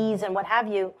disease and what have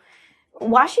you,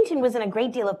 Washington was in a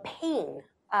great deal of pain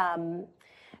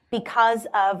because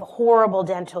of horrible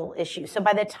dental issues. So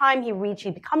by the time he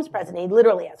becomes president, he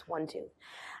literally has one tooth.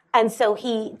 And so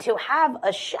to have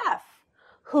a chef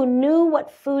who knew what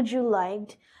food you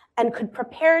liked and could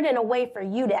prepare it in a way for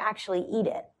you to actually eat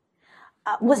it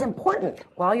was important.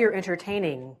 While you're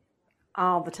entertaining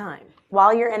all the time.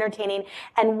 While you're entertaining,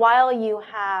 and while you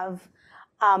have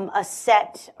a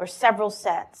set or several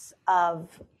sets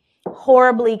of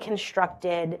horribly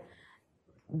constructed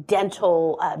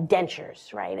dental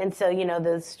dentures, right? And so,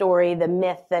 the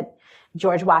myth that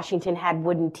George Washington had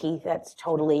wooden teeth, that's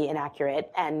totally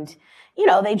inaccurate. And,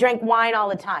 they drank wine all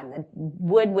the time. The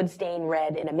wood would stain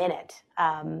red in a minute.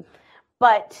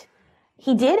 But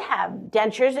he did have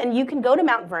dentures, and you can go to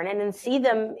Mount Vernon and see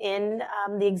them in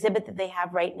the exhibit that they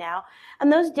have right now.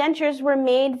 And those dentures were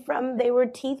made they were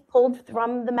teeth pulled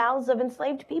from the mouths of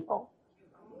enslaved people.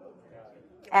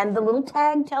 And the little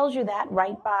tag tells you that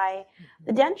right by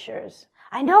the dentures.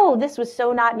 I know this was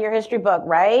so not in your history book,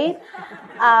 right?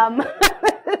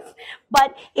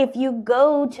 But if you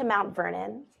go to Mount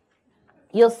Vernon,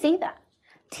 you'll see that.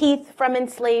 Teeth from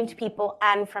enslaved people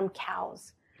and from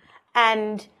cows.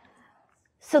 And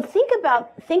so think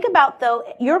about though,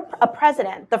 you're a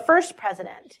president, the first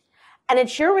president, and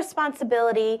it's your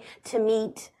responsibility to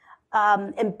meet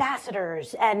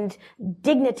ambassadors and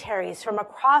dignitaries from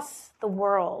across the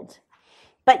world.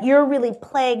 But you're really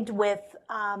plagued with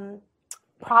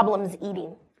problems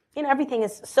eating. You know, everything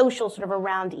is social sort of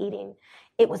around eating.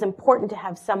 It was important to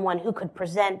have someone who could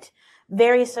present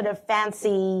very sort of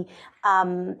fancy,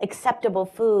 acceptable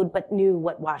food, but knew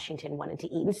what Washington wanted to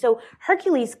eat. And so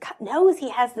Hercules knows he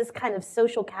has this kind of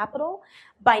social capital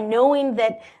by knowing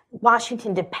that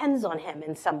Washington depends on him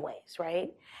in some ways, right?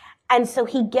 And so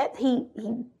he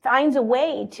finds a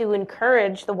way to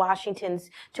encourage the Washingtons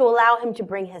to allow him to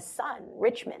bring his son,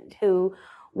 Richmond, who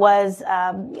was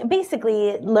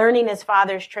basically learning his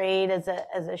father's trade as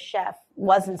a chef,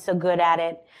 wasn't so good at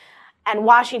it. And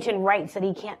Washington writes that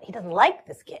he doesn't like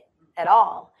this kid at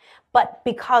all. But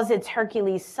because it's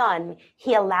Hercules' son,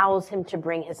 he allows him to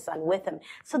bring his son with him.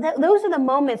 So those are the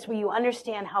moments where you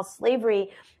understand how slavery,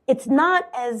 it's not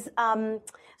as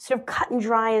sort of cut and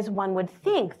dry as one would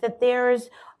think, that there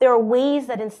are ways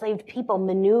that enslaved people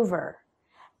maneuver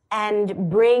and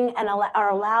are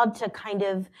allowed to kind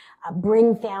of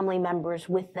bring family members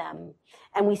with them.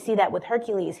 And we see that with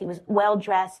Hercules. He was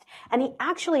well-dressed, and he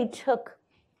actually took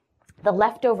the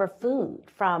leftover food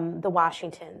from the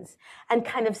Washingtons and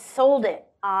kind of sold it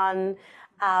on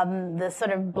the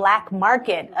sort of black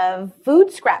market of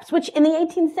food scraps, which in the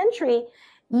 18th century,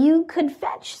 you could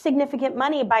fetch significant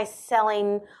money by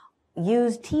selling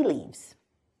used tea leaves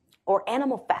or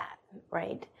animal fat,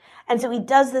 right? And so he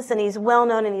does this, and he's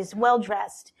well-known, and he's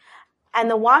well-dressed. And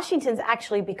the Washingtons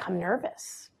actually become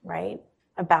nervous, right,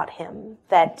 about him,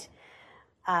 that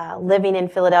living in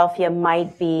Philadelphia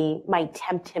might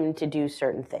tempt him to do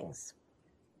certain things.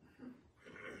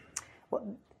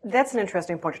 Well, that's an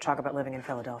interesting point to talk about living in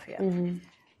Philadelphia. Mm-hmm.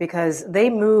 Because they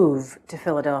move to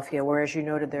Philadelphia, where, as you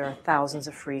noted, there are thousands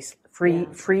of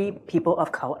free people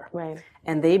of color. Right.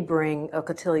 And they bring a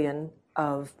cotillion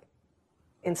of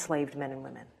enslaved men and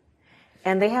women.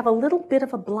 And they have a little bit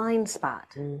of a blind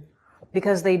spot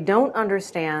because they don't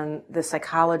understand the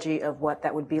psychology of what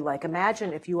that would be like.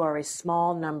 Imagine if you are a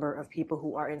small number of people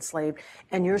who are enslaved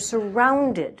and you're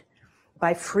surrounded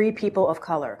by free people of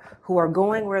color who are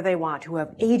going where they want, who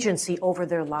have agency over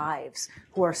their lives,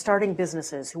 who are starting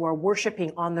businesses, who are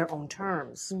worshiping on their own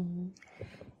terms. Mm-hmm.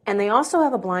 And they also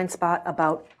have a blind spot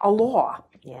about a law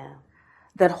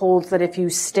that holds that if you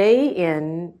stay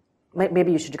in,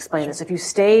 maybe you should explain this, if you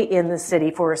stay in the city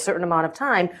for a certain amount of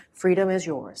time, freedom is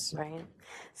yours. Right.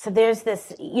 So there's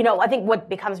this, I think what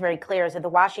becomes very clear is that the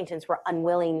Washingtons were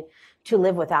unwilling to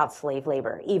live without slave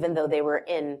labor, even though they were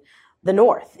in the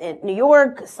North. In New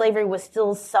York, slavery was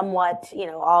still somewhat,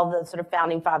 all the sort of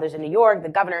founding fathers in New York, the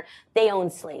governor, they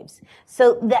owned slaves.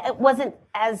 So that it wasn't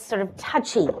as sort of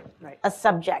touchy a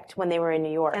subject when they were in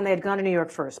New York. And they had gone to New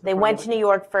York first. They went to New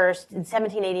York first in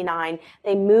 1789.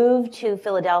 They moved to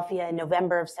Philadelphia in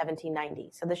November of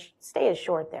 1790. So the stay is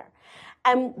short there.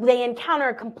 And they encounter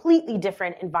a completely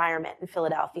different environment in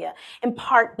Philadelphia, in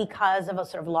part because of a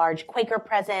sort of large Quaker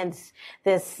presence,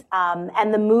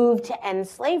 and the move to end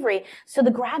slavery. So the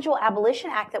Gradual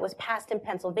Abolition Act that was passed in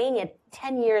Pennsylvania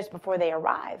 10 years before they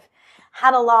arrive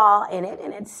had a law in it,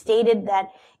 and it stated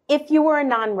that if you were a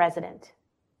non-resident,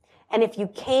 and if you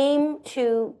came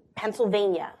to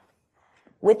Pennsylvania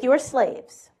with your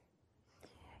slaves,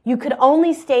 you could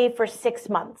only stay for 6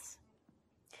 months.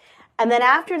 And then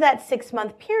after that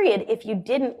 6-month period, if you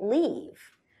didn't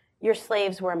leave, your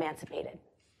slaves were emancipated.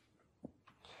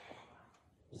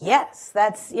 Yes,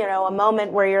 that's, a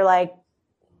moment where you're like,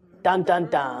 dun, dun,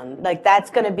 dun. Like,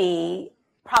 that's going to be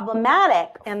problematic.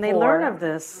 And they learn of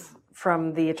this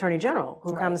from the Attorney General,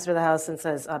 who comes to the House and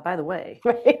says, by the way.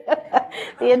 Right.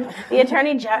 The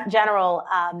Attorney General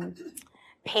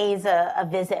pays a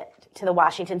visit to the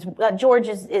Washingtons. George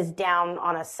is down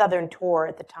on a Southern tour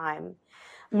at the time.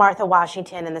 Martha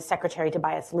Washington and the Secretary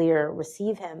Tobias Lear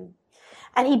receive him.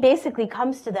 And he basically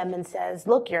comes to them and says,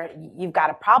 look, you've got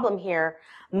a problem here.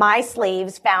 My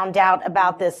slaves found out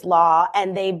about this law,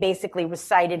 and they basically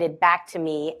recited it back to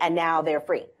me, and now they're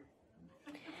free.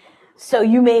 So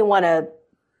you may want to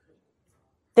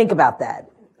think about that.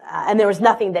 and there was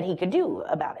nothing that he could do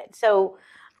about it. So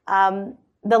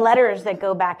the letters that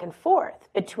go back and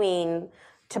forth between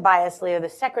Tobias Leo, the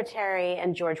secretary,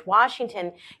 and George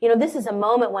Washington, this is a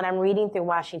moment when I'm reading through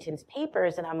Washington's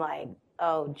papers and I'm like,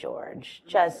 oh, George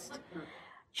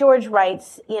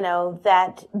writes,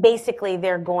 that basically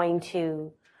they're going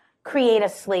to create a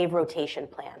slave rotation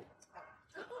plan.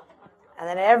 And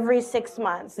then every 6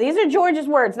 months, these are George's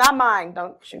words, not mine,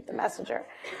 don't shoot the messenger,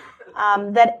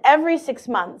 that every 6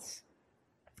 months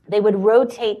they would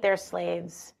rotate their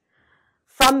slaves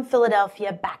from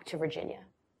Philadelphia back to Virginia,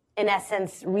 in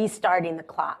essence, restarting the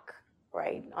clock,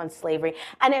 right, on slavery.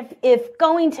 And if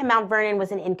going to Mount Vernon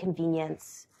was an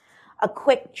inconvenience, a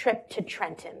quick trip to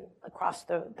Trenton across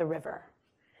the river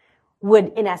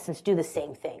would, in essence, do the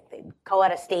same thing. They'd go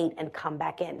out of state and come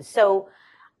back in. So,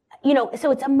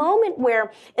 so it's a moment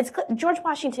where George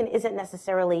Washington isn't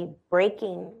necessarily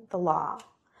breaking the law,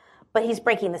 but he's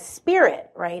breaking the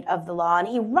spirit, right, of the law. And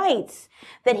he writes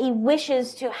that he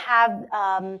wishes to have,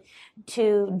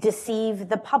 to deceive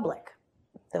the public.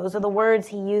 Those are the words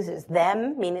he uses,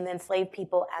 them, meaning the enslaved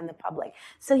people, and the public.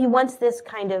 So he wants this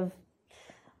kind of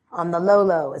on the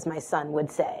low, as my son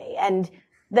would say. And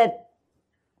that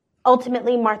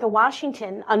ultimately Martha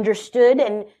Washington understood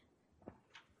and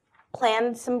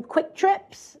planned some quick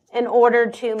trips in order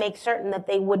to make certain that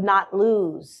they would not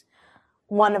lose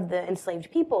one of the enslaved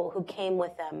people who came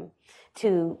with them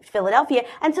to Philadelphia.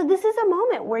 And so this is a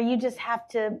moment where you just have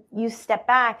to, you step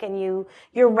back and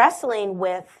you're wrestling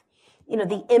with,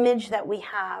 the image that we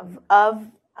have of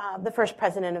the first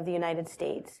president of the United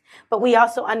States. But we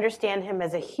also understand him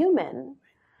as a human,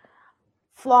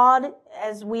 flawed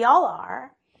as we all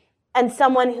are, and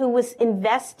someone who was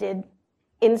invested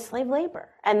in slave labor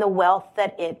and the wealth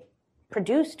that it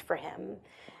produced for him.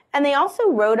 And they also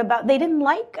wrote about, they didn't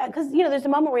like, because, there's a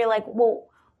moment where you're like, well,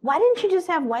 why didn't you just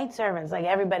have white servants like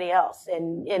everybody else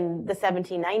in the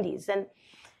 1790s? And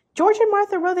George and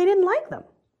Martha wrote they didn't like them.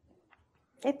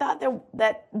 They thought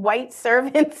that white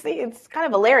servants, it's kind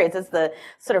of hilarious. It's the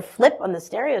sort of flip on the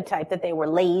stereotype that they were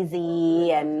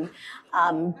lazy and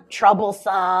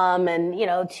troublesome and,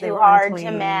 too hard to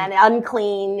man,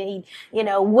 unclean. He,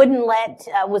 wouldn't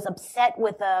was upset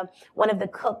with one of the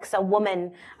cooks, a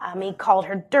woman. He called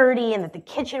her dirty and that the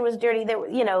kitchen was dirty. There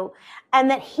were, and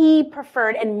that he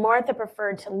preferred and Martha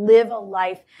preferred to live a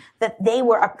life that they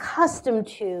were accustomed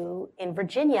to in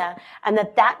Virginia, and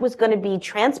that was going to be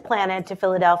transplanted to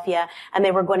Philadelphia, and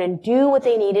they were going to do what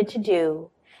they needed to do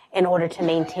in order to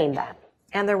maintain that.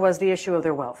 And there was the issue of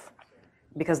their wealth,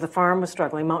 because the farm was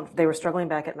struggling. They were struggling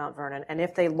back at Mount Vernon, and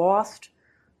if they lost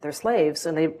their slaves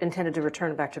and they intended to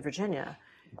return back to Virginia,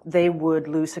 they would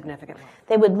lose significant wealth.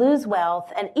 They would lose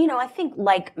wealth. And, I think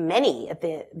like many at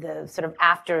the sort of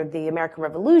after the American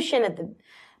Revolution, at the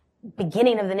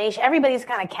beginning of the nation, everybody's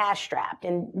kind of cash strapped.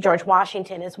 And George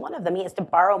Washington is one of them. He has to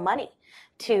borrow money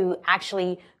to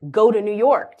actually go to New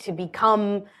York to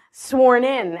become sworn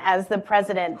in as the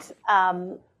president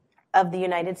of the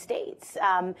United States.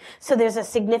 So there's a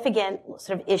significant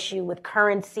sort of issue with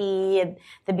currency at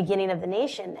the beginning of the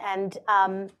nation.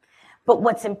 And but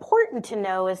what's important to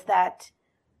know is that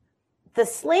the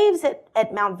slaves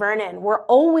at Mount Vernon were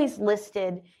always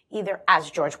listed either as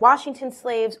George Washington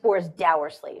slaves or as dower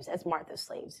slaves, as Martha's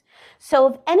slaves. So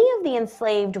if any of the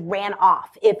enslaved ran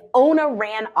off, if Ona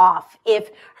ran off, if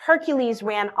Hercules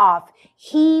ran off,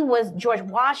 George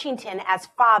Washington as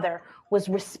father was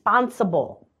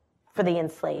responsible for the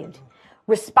enslaved,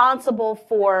 responsible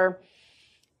for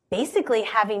basically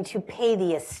having to pay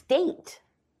the estate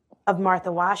of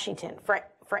Martha Washington for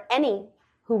any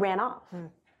who ran off.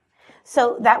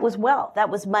 So that was wealth. That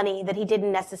was money that he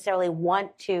didn't necessarily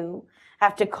want to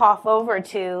have to cough over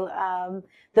to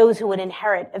those who would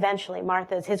inherit eventually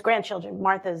Martha's grandchildren.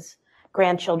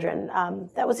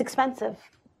 That was expensive.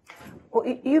 Well,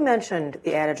 you mentioned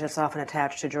the adage that's often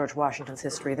attached to George Washington's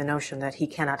history, the notion that he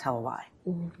cannot tell a lie.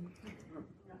 Mm-hmm.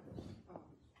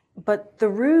 But the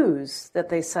ruse that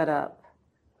they set up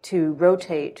to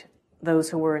rotate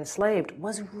those who were enslaved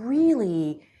was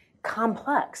really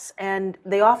complex, and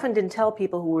they often didn't tell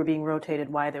people who were being rotated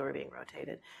why they were being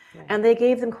rotated. Right. And they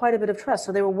gave them quite a bit of trust.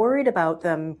 So they were worried about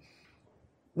them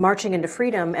marching into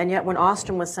freedom, and yet when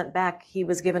Austin was sent back, he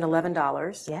was given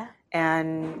 $11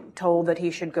 and told that he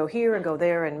should go here and go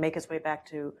there and make his way back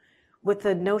to, with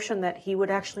the notion that he would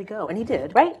actually go, and he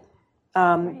did. Right.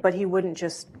 But he wouldn't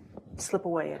just slip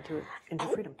away into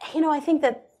freedom. I think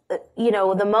that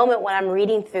the moment when I'm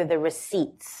reading through the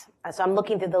receipts, so I'm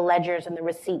looking through the ledgers and the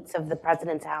receipts of the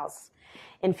president's house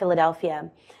in Philadelphia,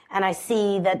 and I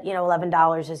see that,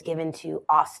 $11 is given to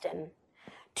Austin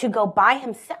to go by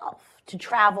himself, to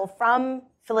travel from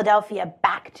Philadelphia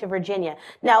back to Virginia.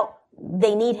 Now,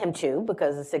 they need him to,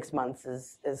 because the 6 months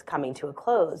is coming to a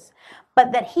close,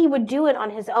 but that he would do it on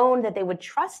his own, that they would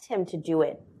trust him to do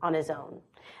it on his own,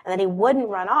 and that he wouldn't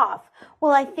run off.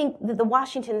 Well, I think that the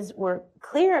Washingtons were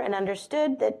clear and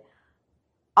understood that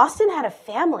Austin had a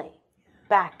family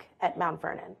back at Mount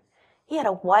Vernon. He had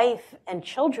a wife and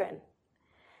children.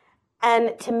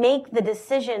 And to make the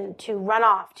decision to run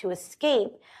off, to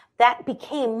escape, that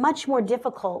became much more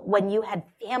difficult when you had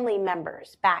family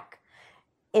members back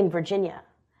in Virginia.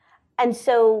 And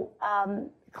so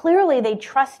clearly they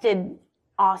trusted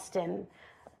Austin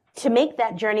to make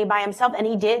that journey by himself, and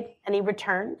he did, and he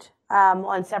returned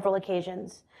on several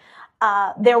occasions.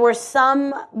 There were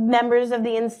some members of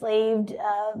the enslaved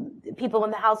people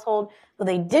in the household who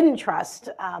they didn't trust,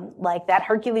 like that.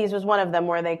 Hercules was one of them,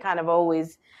 where they kind of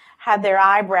always had their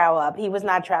eyebrow up. He was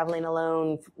not traveling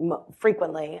alone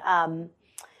frequently, and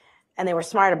they were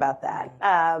smart about that.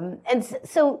 And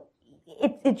so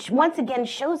it once again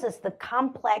shows us the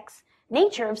complex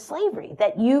nature of slavery,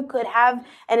 that you could have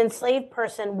an enslaved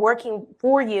person working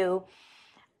for you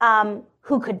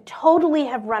who could totally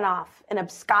have run off and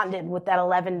absconded with that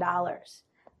 $11,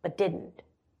 but didn't.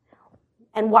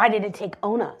 And why did it take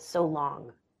Ona so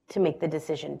long to make the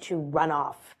decision to run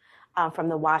off from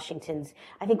the Washingtons?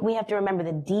 I think we have to remember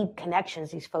the deep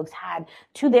connections these folks had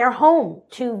to their home,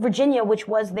 to Virginia, which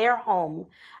was their home,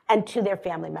 and to their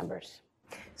family members.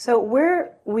 So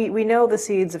we know the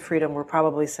seeds of freedom were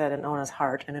probably set in Ona's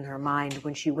heart and in her mind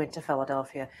when she went to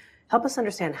Philadelphia. Help us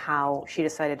understand how she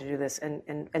decided to do this,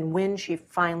 and when she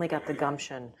finally got the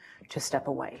gumption to step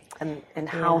away, and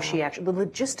how she actually, the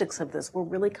logistics of this were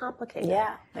really complicated.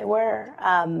 Yeah, they were.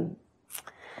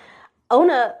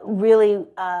 Ona really,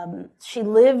 she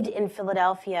lived in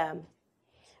Philadelphia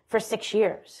for 6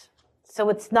 years. So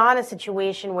it's not a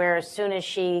situation where as soon as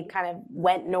she kind of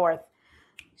went north,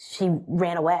 she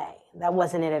ran away. That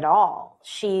wasn't it at all.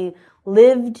 She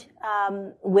lived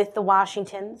with the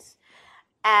Washingtons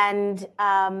and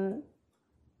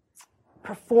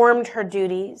performed her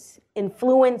duties,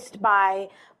 influenced by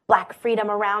Black freedom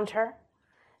around her,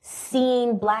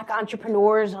 seeing Black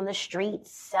entrepreneurs on the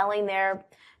streets selling their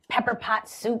pepper pot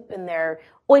soup and their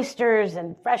oysters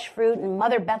and fresh fruit, and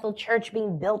Mother Bethel Church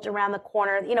being built around the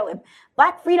corner. You know,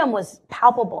 Black freedom was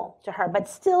palpable to her, but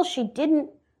still she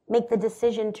didn't make the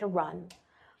decision to run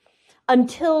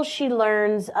until she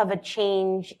learns of a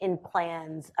change in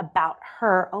plans about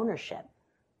her ownership.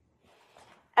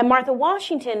 And Martha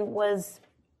Washington was,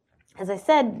 as I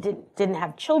said, didn't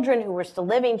have children who were still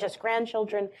living, just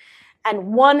grandchildren. And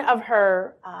one of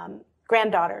her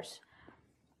granddaughters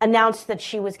announced that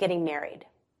she was getting married.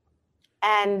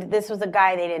 And this was a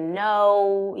guy they didn't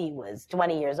know. He was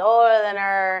 20 years older than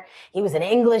her. He was an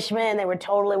Englishman. They were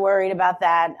totally worried about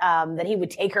that, that he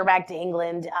would take her back to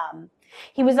England.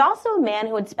 He was also a man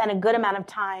who had spent a good amount of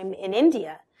time in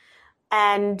India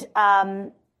and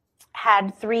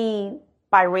had 3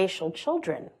 biracial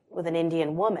children with an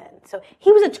Indian woman. So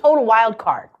he was a total wild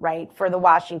card, right, for the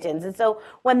Washingtons. And so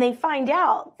when they find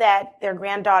out that their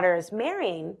granddaughter is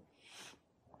marrying,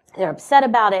 they're upset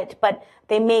about it, but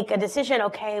they make a decision,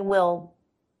 okay,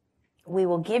 we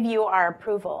will give you our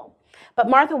approval. But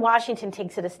Martha Washington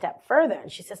takes it a step further, and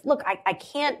she says, look, I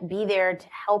can't be there to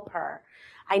help her.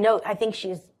 I think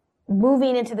she's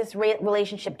moving into this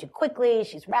relationship too quickly,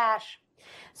 she's rash.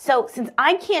 So since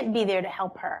I can't be there to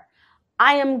help her,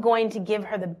 I am going to give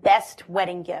her the best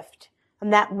wedding gift,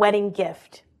 and that wedding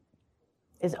gift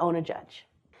is Ona Judge.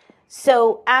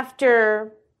 So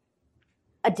after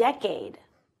a decade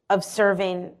of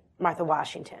serving Martha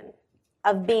Washington,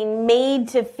 of being made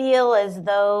to feel as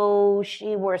though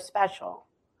she were special,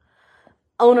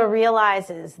 Ona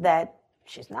realizes that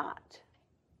she's not,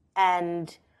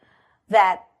 and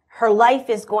that her life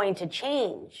is going to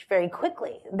change very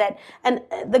quickly. And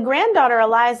the granddaughter,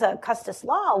 Eliza Custis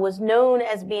Law, was known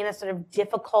as being a sort of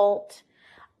difficult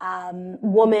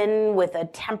woman with a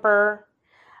temper.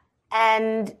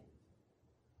 And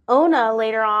Ona,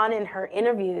 later on in her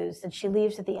interviews that she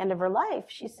leaves at the end of her life,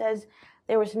 she says,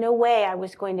 there was no way I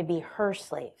was going to be her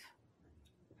slave.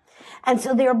 And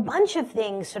so there are a bunch of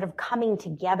things sort of coming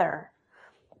together.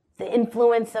 The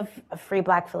influence of Free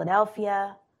Black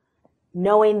Philadelphia,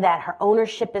 knowing that her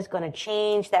ownership is going to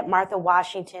change, that Martha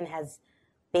Washington has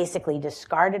basically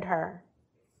discarded her,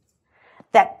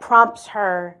 that prompts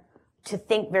her to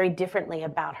think very differently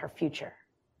about her future,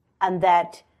 and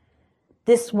that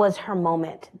this was her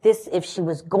moment. This, if she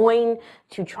was going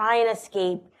to try and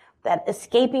escape, that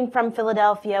escaping from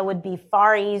Philadelphia would be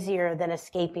far easier than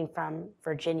escaping from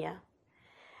Virginia.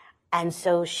 And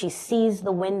so she sees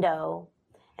the window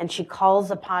and she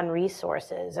calls upon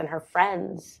resources and her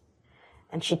friends,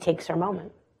 and she takes her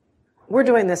moment. We're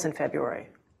doing this in February,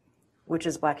 which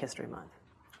is Black History Month.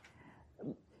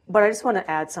 But I just want to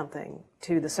add something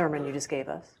to the sermon you just gave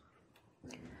us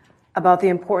about the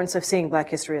importance of seeing Black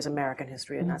history as American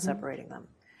history and not separating them.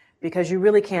 Because you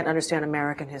really can't understand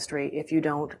American history if you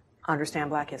don't understand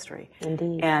Black history.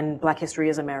 Indeed. And Black history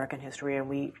is American history, and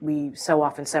we so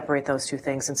often separate those two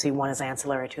things and see one as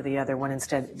ancillary to the other, when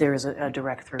instead there is a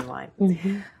direct through line.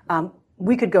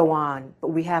 We could go on, but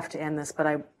we have to end this.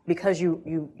 But because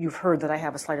you've heard that I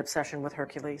have a slight obsession with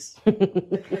Hercules,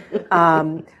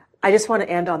 I just want to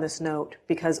end on this note,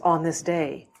 because on this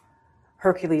day,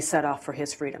 Hercules set off for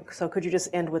his freedom. So could you just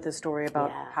end with this story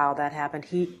about how that happened?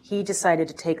 He decided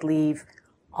to take leave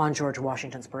on George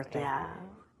Washington's birthday. Yeah.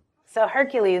 So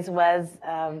Hercules was,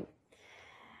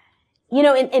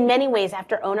 in many ways,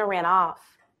 after Ona ran off,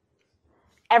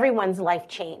 everyone's life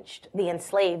changed, the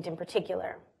enslaved in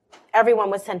particular. Everyone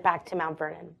was sent back to Mount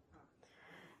Vernon.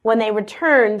 When they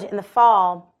returned in the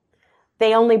fall,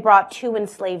 they only brought 2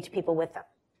 enslaved people with them.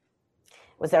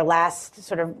 It was their last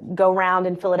sort of go round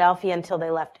in Philadelphia until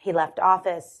he left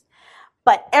office.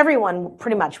 But everyone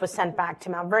pretty much was sent back to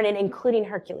Mount Vernon, including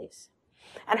Hercules.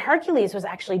 And Hercules was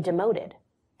actually demoted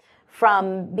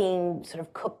from being sort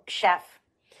of cook chef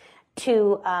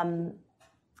to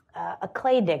a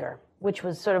clay digger, which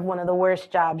was sort of one of the worst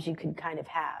jobs you could kind of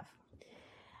have.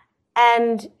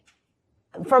 And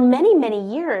for many,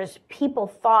 many years, people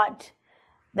thought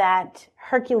that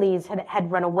Hercules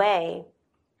had run away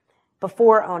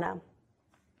before Ona.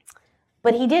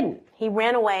 But he didn't. He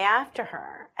ran away after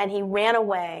her, and he ran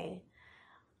away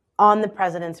on the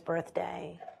president's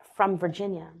birthday from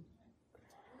Virginia.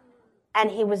 And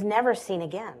he was never seen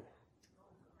again.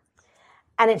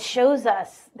 And it shows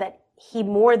us that he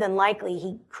more than likely,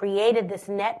 he created this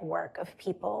network of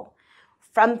people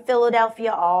from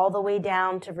Philadelphia all the way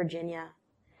down to Virginia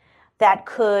that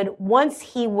could, once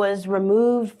he was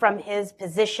removed from his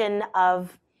position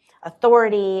of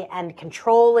authority and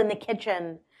control in the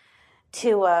kitchen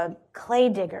to a clay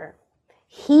digger,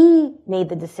 he made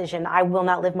the decision, I will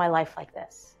not live my life like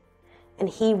this. And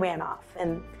he ran off,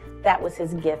 and that was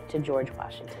his gift to George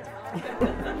Washington.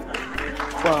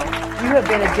 Well, you have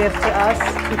been a gift to us.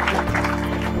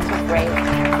 This was great.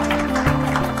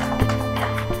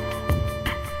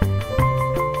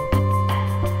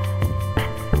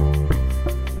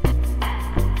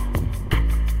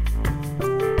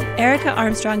 Erica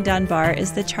Armstrong Dunbar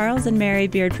is the Charles and Mary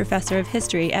Beard Professor of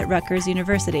History at Rutgers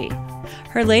University.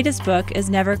 Her latest book is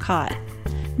Never Caught.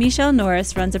 Michele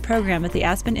Norris runs a program at the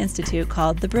Aspen Institute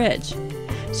called The Bridge.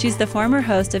 She's the former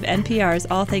host of NPR's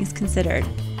All Things Considered.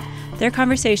 Their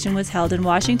conversation was held in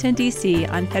Washington, D.C.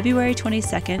 on February 22,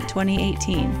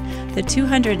 2018, the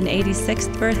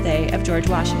 286th birthday of George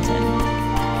Washington.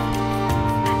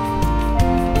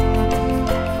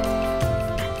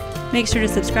 Make sure to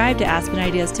subscribe to Aspen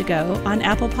Ideas to Go on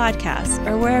Apple Podcasts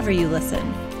or wherever you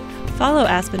listen. Follow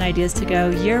Aspen Ideas to Go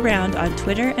year-round on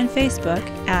Twitter and Facebook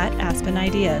at Aspen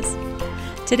Ideas.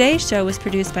 Today's show was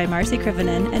produced by Marcy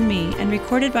Krivonen and me and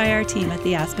recorded by our team at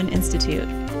the Aspen Institute.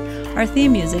 Our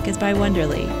theme music is by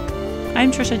Wonderly.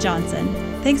 I'm Trisha Johnson.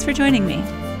 Thanks for joining me.